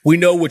 We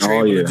know what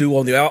you're able to do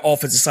on the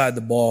offensive side of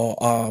the ball.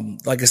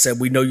 Like I said,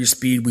 we know your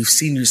speed. We've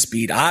seen your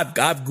speed. I've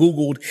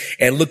Googled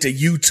and looked at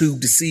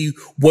YouTube to see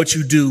what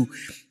you do.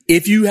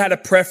 If you had a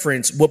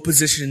preference, what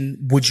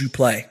position would you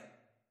play?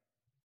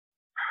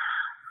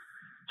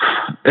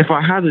 If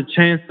I had the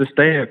chance to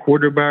stay at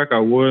quarterback, I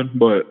would.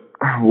 But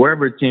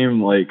wherever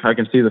team, like, I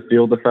can see the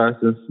field the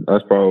fastest,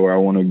 that's probably where I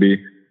want to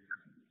be.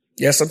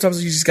 Yeah,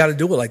 sometimes you just got to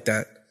do it like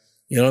that.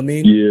 You know what I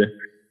mean? Yeah.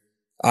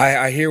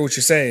 I hear what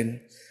you're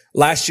saying.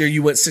 Last year,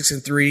 you went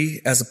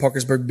 6-3 as a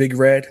Parkersburg Big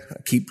Red.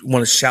 I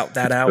want to shout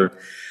that out.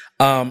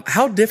 Sure.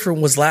 How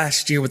different was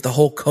last year with the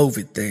whole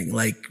COVID thing?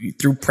 Like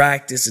through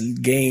practice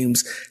and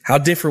games, how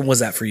different was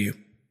that for you?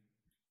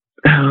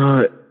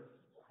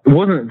 It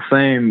wasn't the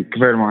same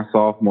compared to my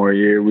sophomore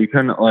year. We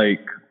couldn't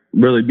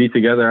really be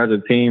together as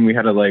a team. We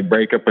had to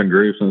break up in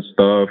groups and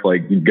stuff.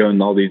 You'd go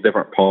in all these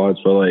different pods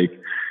for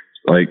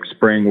like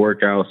spring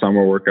workout,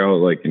 summer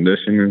workout,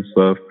 conditioning and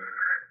stuff.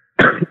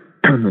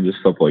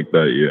 Just stuff like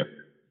that. Yeah.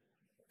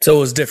 So it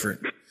was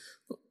different.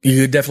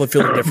 You could definitely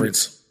feel the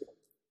difference.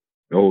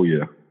 Oh,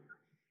 yeah.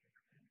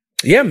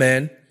 Yeah,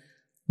 man.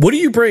 What do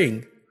you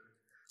bring?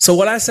 So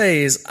what I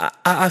say is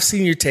I've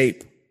seen your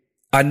tape.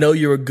 I know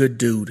you're a good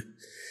dude.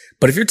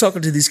 But if you're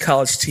talking to these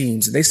college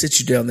teams and they sit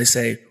you down, they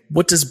say,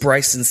 what does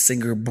Bryson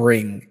Singer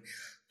bring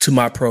to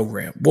my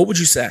program? What would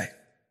you say?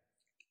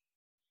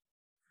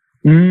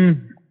 I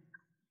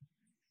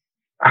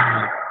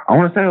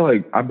want to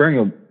say I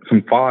bring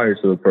some fire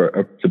to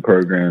the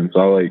programs.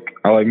 I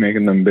like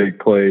making them big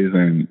plays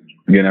and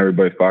getting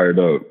everybody fired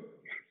up.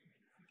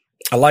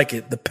 I like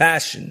it. The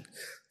passion,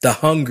 the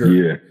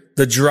hunger,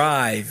 the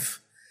drive.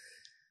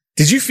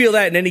 Did you feel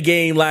that in any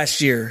game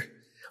last year?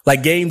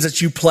 Like games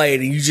that you played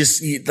and you just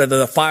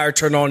the fire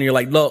turned on and you're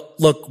like,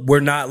 look, we're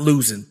not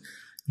losing.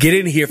 Get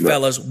in here,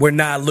 fellas. We're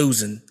not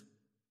losing.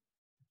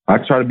 I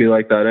try to be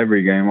like that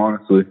every game,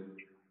 honestly.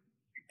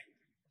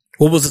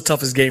 What was the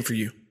toughest game for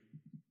you?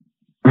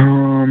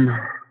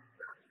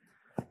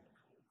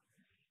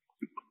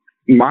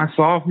 My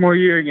sophomore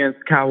year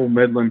against Cabell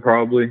Midland,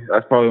 probably.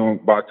 That's probably one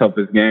of my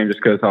toughest games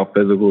just because how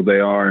physical they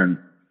are. And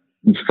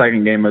the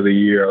second game of the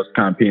year, I was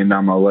kind of peeing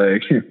down my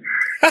leg.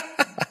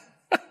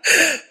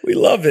 We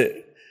love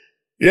it.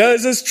 Yeah,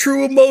 it's just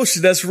true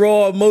emotion. That's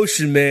raw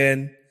emotion,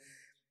 man.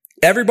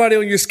 Everybody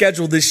on your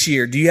schedule this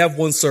year, do you have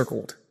one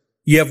circled?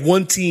 You have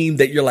one team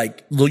that you're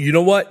like, you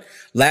know what?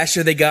 Last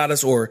year they got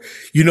us, or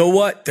you know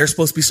what? They're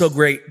supposed to be so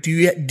great.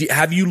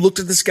 Have you looked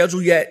at the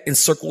schedule yet and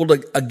circled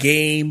a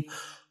game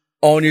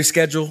on your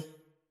schedule?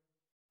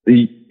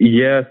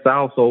 Yeah,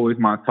 South's always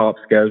my top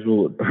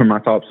schedule, or my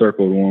top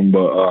circled one,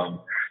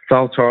 but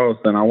South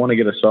Charleston, I want to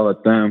get a shot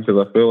at them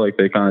because I feel like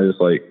they kind of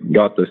just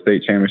got the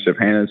state championship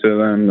handed to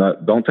them.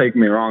 Don't take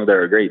me wrong,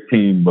 they're a great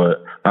team,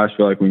 but I just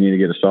feel like we need to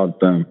get a shot at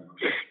them.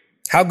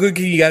 How good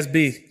can you guys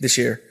be this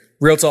year?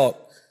 Real talk.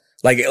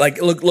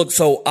 Look,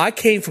 so I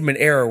came from an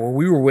era where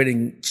we were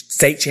winning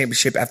state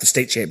championship after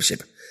state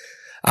championship.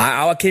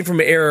 I came from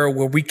an era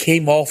where we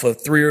came off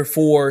of 3 or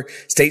 4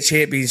 state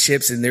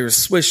championships, and there was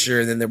Swisher,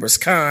 and then there was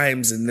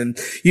Kimes, and then,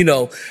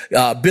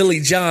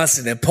 Billy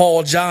Johnson and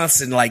Paul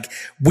Johnson.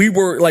 We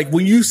were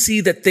when you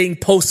see that thing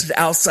posted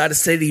outside of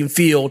Stadium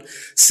Field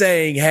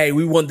saying, hey,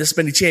 we won this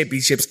many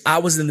championships, I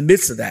was in the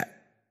midst of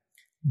that.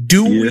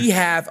 Do we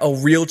have a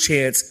real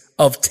chance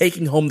of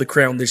taking home the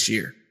crown this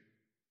year?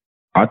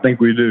 I think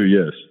we do,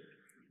 yes.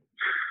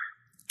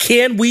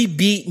 Can we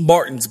beat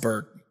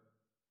Martinsburg?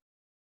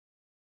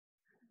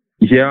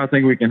 Yeah, I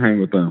think we can hang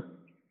with them.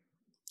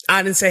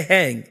 I didn't say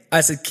hang.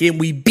 I said, can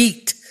we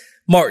beat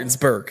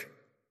Martinsburg?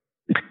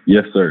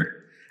 Yes, sir.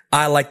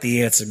 I like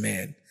the answer,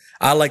 man.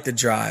 I like the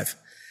drive.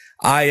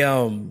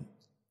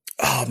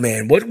 Oh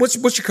man, what's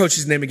your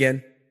coach's name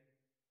again?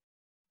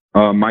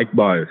 Mike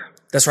Bias.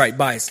 That's right,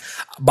 Bias.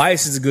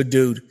 Bias is a good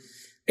dude.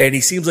 And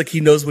he seems like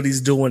he knows what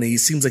he's doing. And he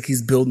seems like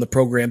he's building the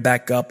program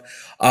back up.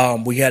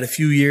 We had a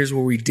few years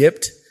where we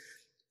dipped,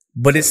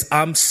 but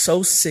I'm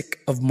so sick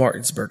of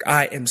Martinsburg.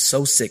 I am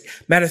so sick.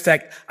 Matter of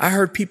fact, I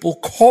heard people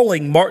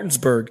calling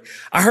Martinsburg.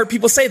 I heard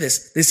people say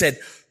this. They said,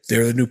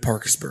 they're the new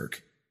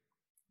Parkersburg.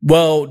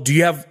 Well, do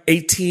you have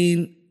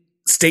 18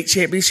 state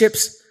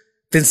championships?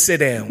 Then sit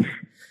down.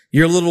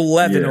 Your little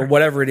 11 or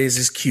whatever it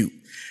is cute.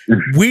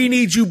 We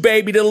need you,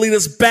 baby, to lead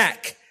us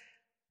back.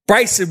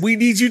 Bryson, we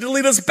need you to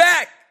lead us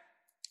back.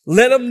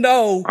 Let them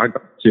know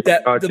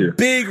that the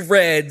Big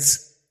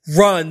Reds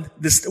run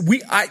this.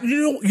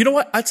 You know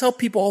what? I tell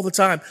people all the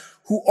time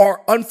who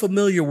are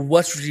unfamiliar with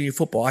West Virginia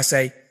football. I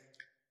say,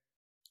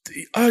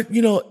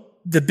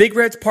 the Big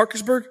Reds,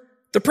 Parkersburg,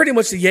 they're pretty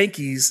much the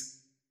Yankees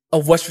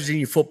of West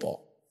Virginia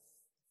football.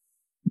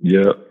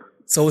 Yep.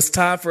 So it's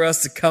time for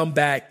us to come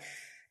back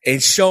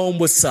and show them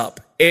what's up.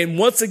 And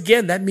once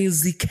again, that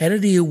means the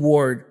Kennedy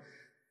Award.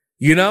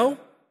 You're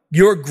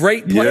a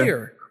great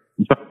player.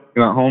 Yeah. I'm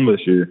not home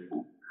this year.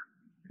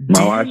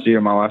 My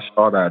last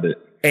shot at it.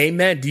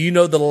 Amen. Do you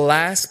know the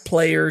last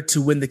player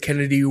to win the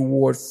Kennedy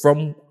Award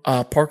from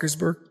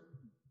Parkersburg?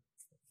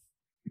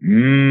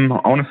 I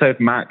want to say it's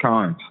Matt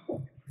Kimes.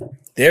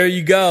 There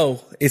you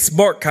go. It's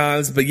Mark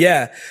Kimes, but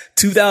yeah,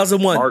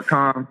 2001. Mark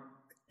Kimes.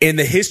 In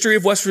the history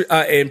of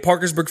in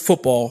Parkersburg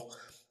football,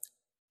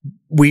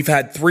 we've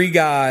had 3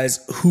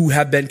 guys who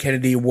have been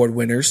Kennedy Award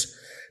winners.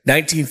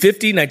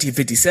 1950,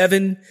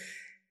 1957,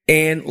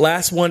 and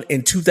last one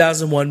in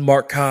 2001,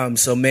 Mark Kimes.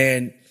 So,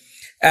 man,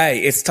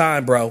 hey, it's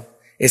time, bro.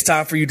 It's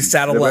time for you to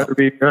saddle up.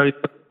 Be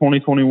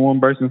 2021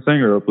 Bryson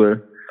Singer up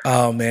there.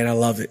 Oh, man, I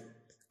love it.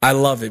 I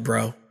love it,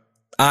 bro.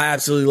 I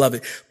absolutely love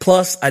it.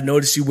 Plus, I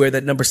noticed you wear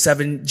that number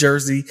 7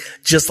 jersey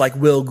just like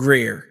Will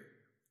Greer.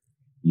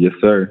 Yes,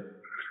 sir.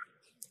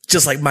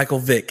 Just like Michael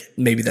Vick.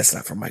 Maybe that's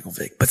not from Michael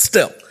Vick, but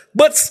still.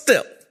 That's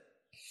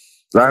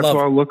what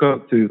I look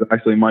up to, is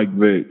actually Mike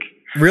Vick.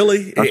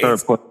 Really? I tried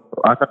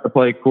to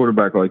play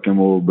quarterback like him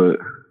a little bit.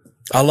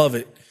 I love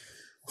it.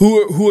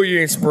 Who are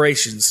your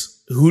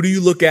inspirations? Who do you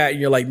look at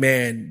and you're like,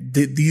 man,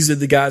 these are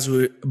the guys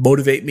who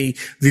motivate me.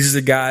 These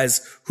are the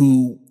guys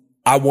who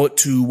I want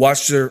to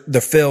watch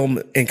the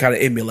film and kind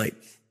of emulate.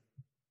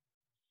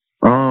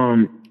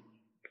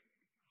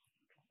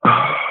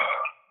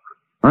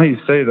 How you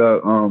say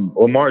that?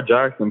 Lamar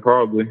Jackson,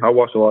 probably. I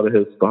watch a lot of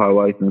his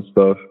highlights and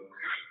stuff.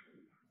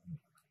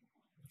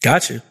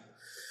 Gotcha.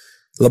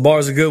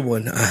 Lamar's a good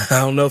one. I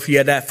don't know if he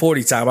had that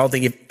 40 time. I don't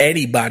think if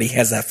anybody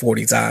has that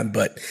 40 time,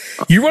 but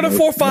you run a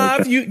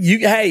 4.5,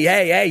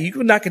 hey, you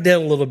can knock it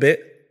down a little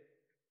bit.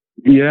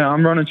 Yeah,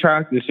 I'm running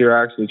track this year,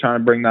 actually, trying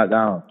to bring that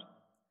down.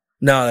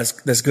 No,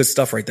 that's good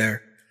stuff right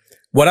there.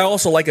 What I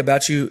also like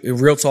about you in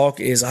real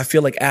talk is I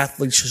feel like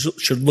athletes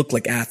should look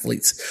like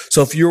athletes.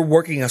 So if you're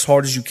working as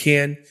hard as you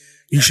can,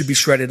 you should be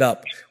shredded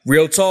up.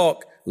 Real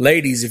talk,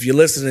 ladies, if you're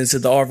listening to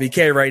the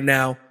RVK right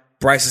now,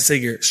 Bryson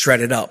Singer,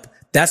 shredded up.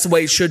 That's the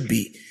way it should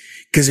be.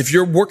 Because if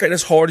you're working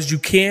as hard as you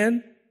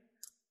can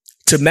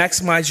to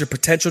maximize your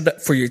potential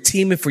for your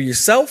team and for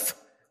yourself,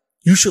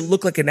 you should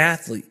look like an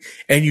athlete.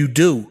 And you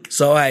do.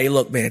 So, hey,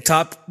 look, man,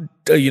 top of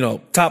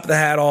the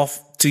hat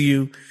off to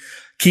you.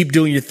 Keep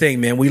doing your thing,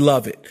 man. We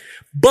love it.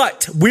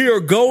 But we are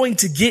going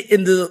to get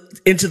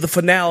into the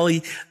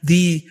finale,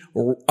 the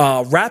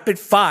rapid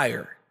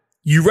fire.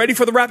 You ready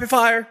for the rapid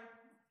fire?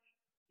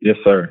 Yes,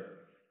 sir.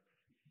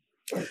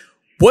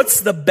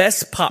 What's the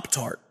best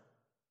Pop-Tart?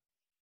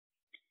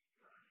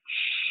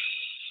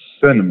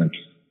 Cinnamon.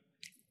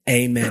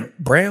 Amen.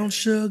 Brown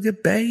sugar,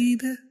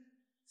 baby.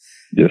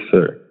 Yes,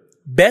 sir.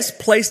 Best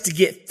place to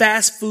get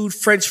fast food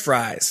French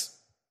fries?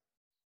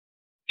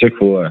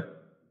 Chick-fil-A.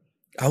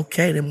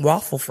 Okay, them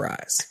waffle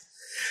fries.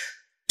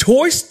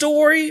 Toy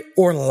Story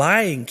or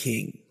Lion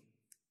King?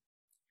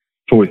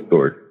 Toy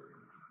Story.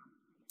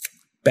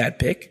 Bad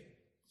pick.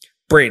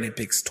 Brandon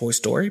picks Toy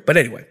Story. But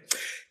anyway,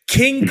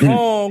 King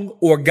Kong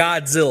or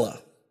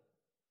Godzilla?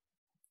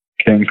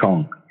 King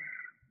Kong.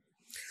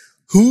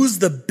 Who's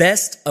the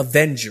best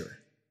Avenger?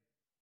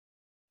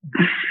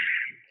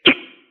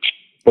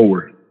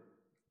 Thor.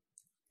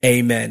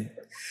 Amen.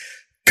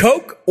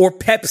 Coke or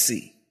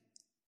Pepsi?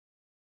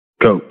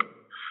 Coke.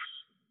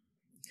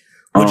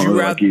 Would you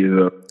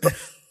rather?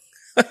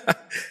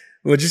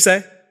 What'd you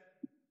say?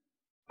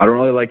 I don't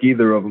really like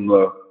either of them,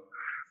 though.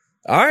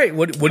 All right.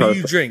 What do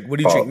you drink? What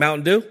do you drink?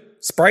 Mountain Dew?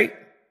 Sprite?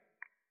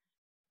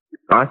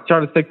 I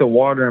try to stick to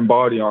water and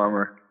body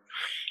armor.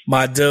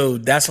 My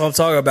dude. That's what I'm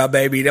talking about,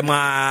 baby.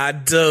 My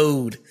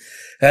dude.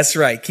 That's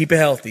right. Keep it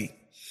healthy.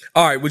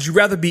 All right. Would you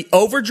rather be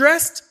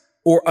overdressed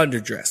or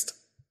underdressed?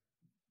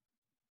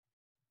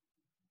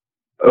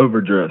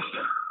 Overdressed.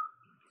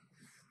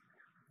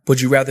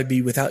 Would you rather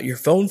be without your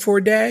phone for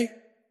a day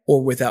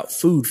or without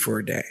food for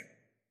a day?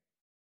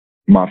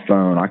 my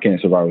phone. I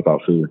can't survive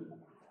without food.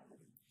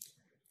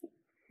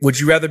 Would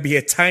you rather be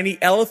a tiny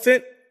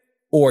elephant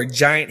or a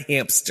giant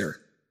hamster?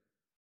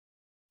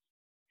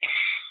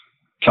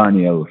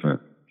 Tiny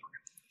elephant.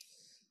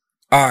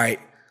 All right.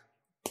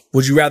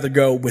 Would you rather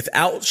go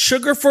without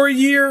sugar for a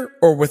year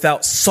or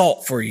without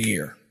salt for a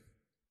year?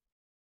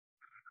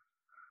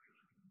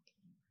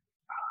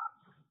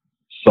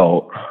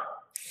 Salt.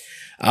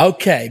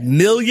 Okay. $1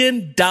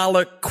 million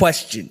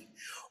question.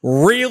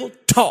 Real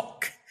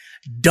talk.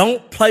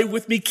 Don't play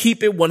with me.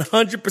 Keep it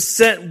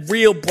 100%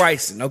 real,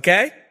 Bryson.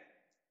 Okay?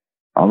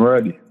 I'm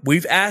ready.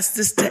 We've asked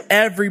this to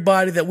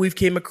everybody that we've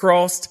came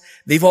across.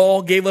 They've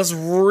all gave us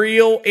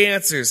real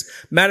answers.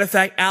 Matter of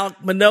fact,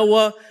 Alek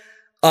Manoah,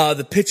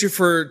 the pitcher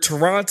for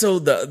Toronto,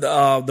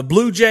 the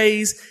Blue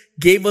Jays,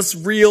 gave us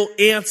real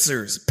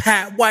answers.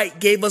 Pat White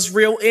gave us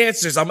real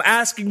answers. I'm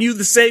asking you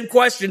the same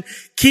question.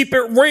 Keep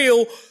it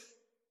real.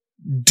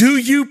 Do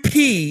you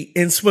pee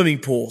in swimming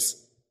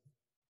pools?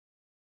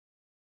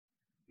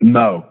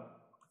 No.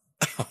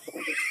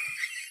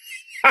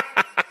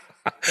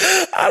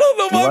 I don't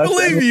know if I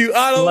believe you.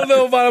 I don't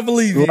know if I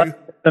believe you.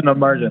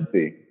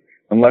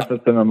 Unless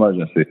it's an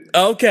emergency.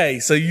 Okay,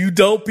 so you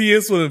don't pee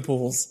in swimming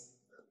pools.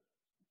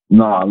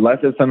 No, unless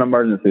it's an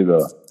emergency,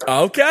 though.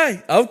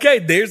 Okay,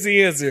 there's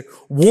the answer.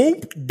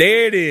 Whoop,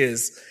 there it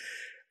is.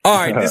 All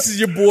right, this is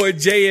your boy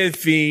JN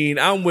Fiend.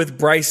 I'm with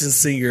Bryson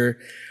Singer,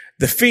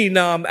 the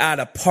phenom out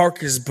of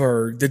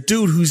Parkersburg, the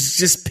dude who's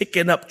just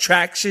picking up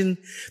traction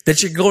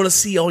that you're going to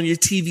see on your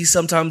TV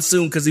sometime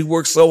soon because he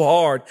works so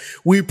hard.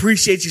 We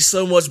appreciate you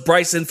so much,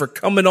 Bryson, for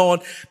coming on.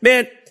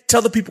 Man,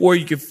 tell the people where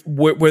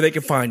they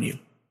can find you.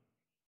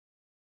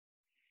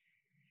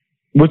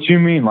 What you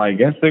mean, like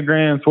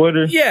Instagram,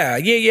 Twitter? Yeah.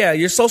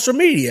 Your social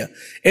media,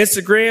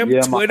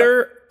 Instagram,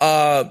 Twitter,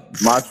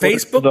 my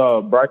Facebook.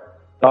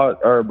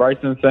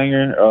 Bryson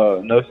Singer,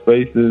 no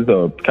spaces,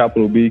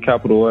 capital B,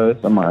 capital S.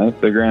 And my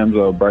Instagram's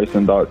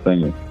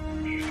Bryson.Singer.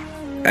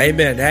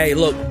 Amen. Hey,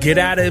 look, get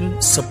at him,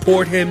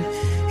 support him.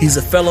 He's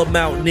a fellow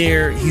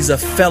Mountaineer. He's a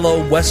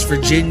fellow West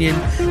Virginian.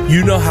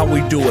 You know how we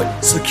do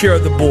it. Secure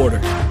the border.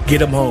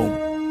 Get him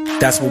home.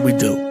 That's what we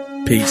do.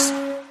 Peace.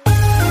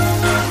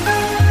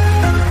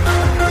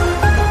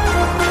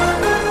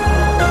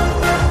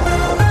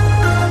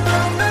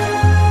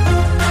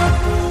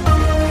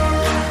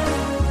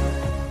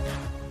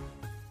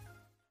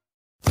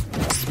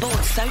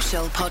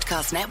 Social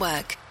Podcast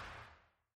Network.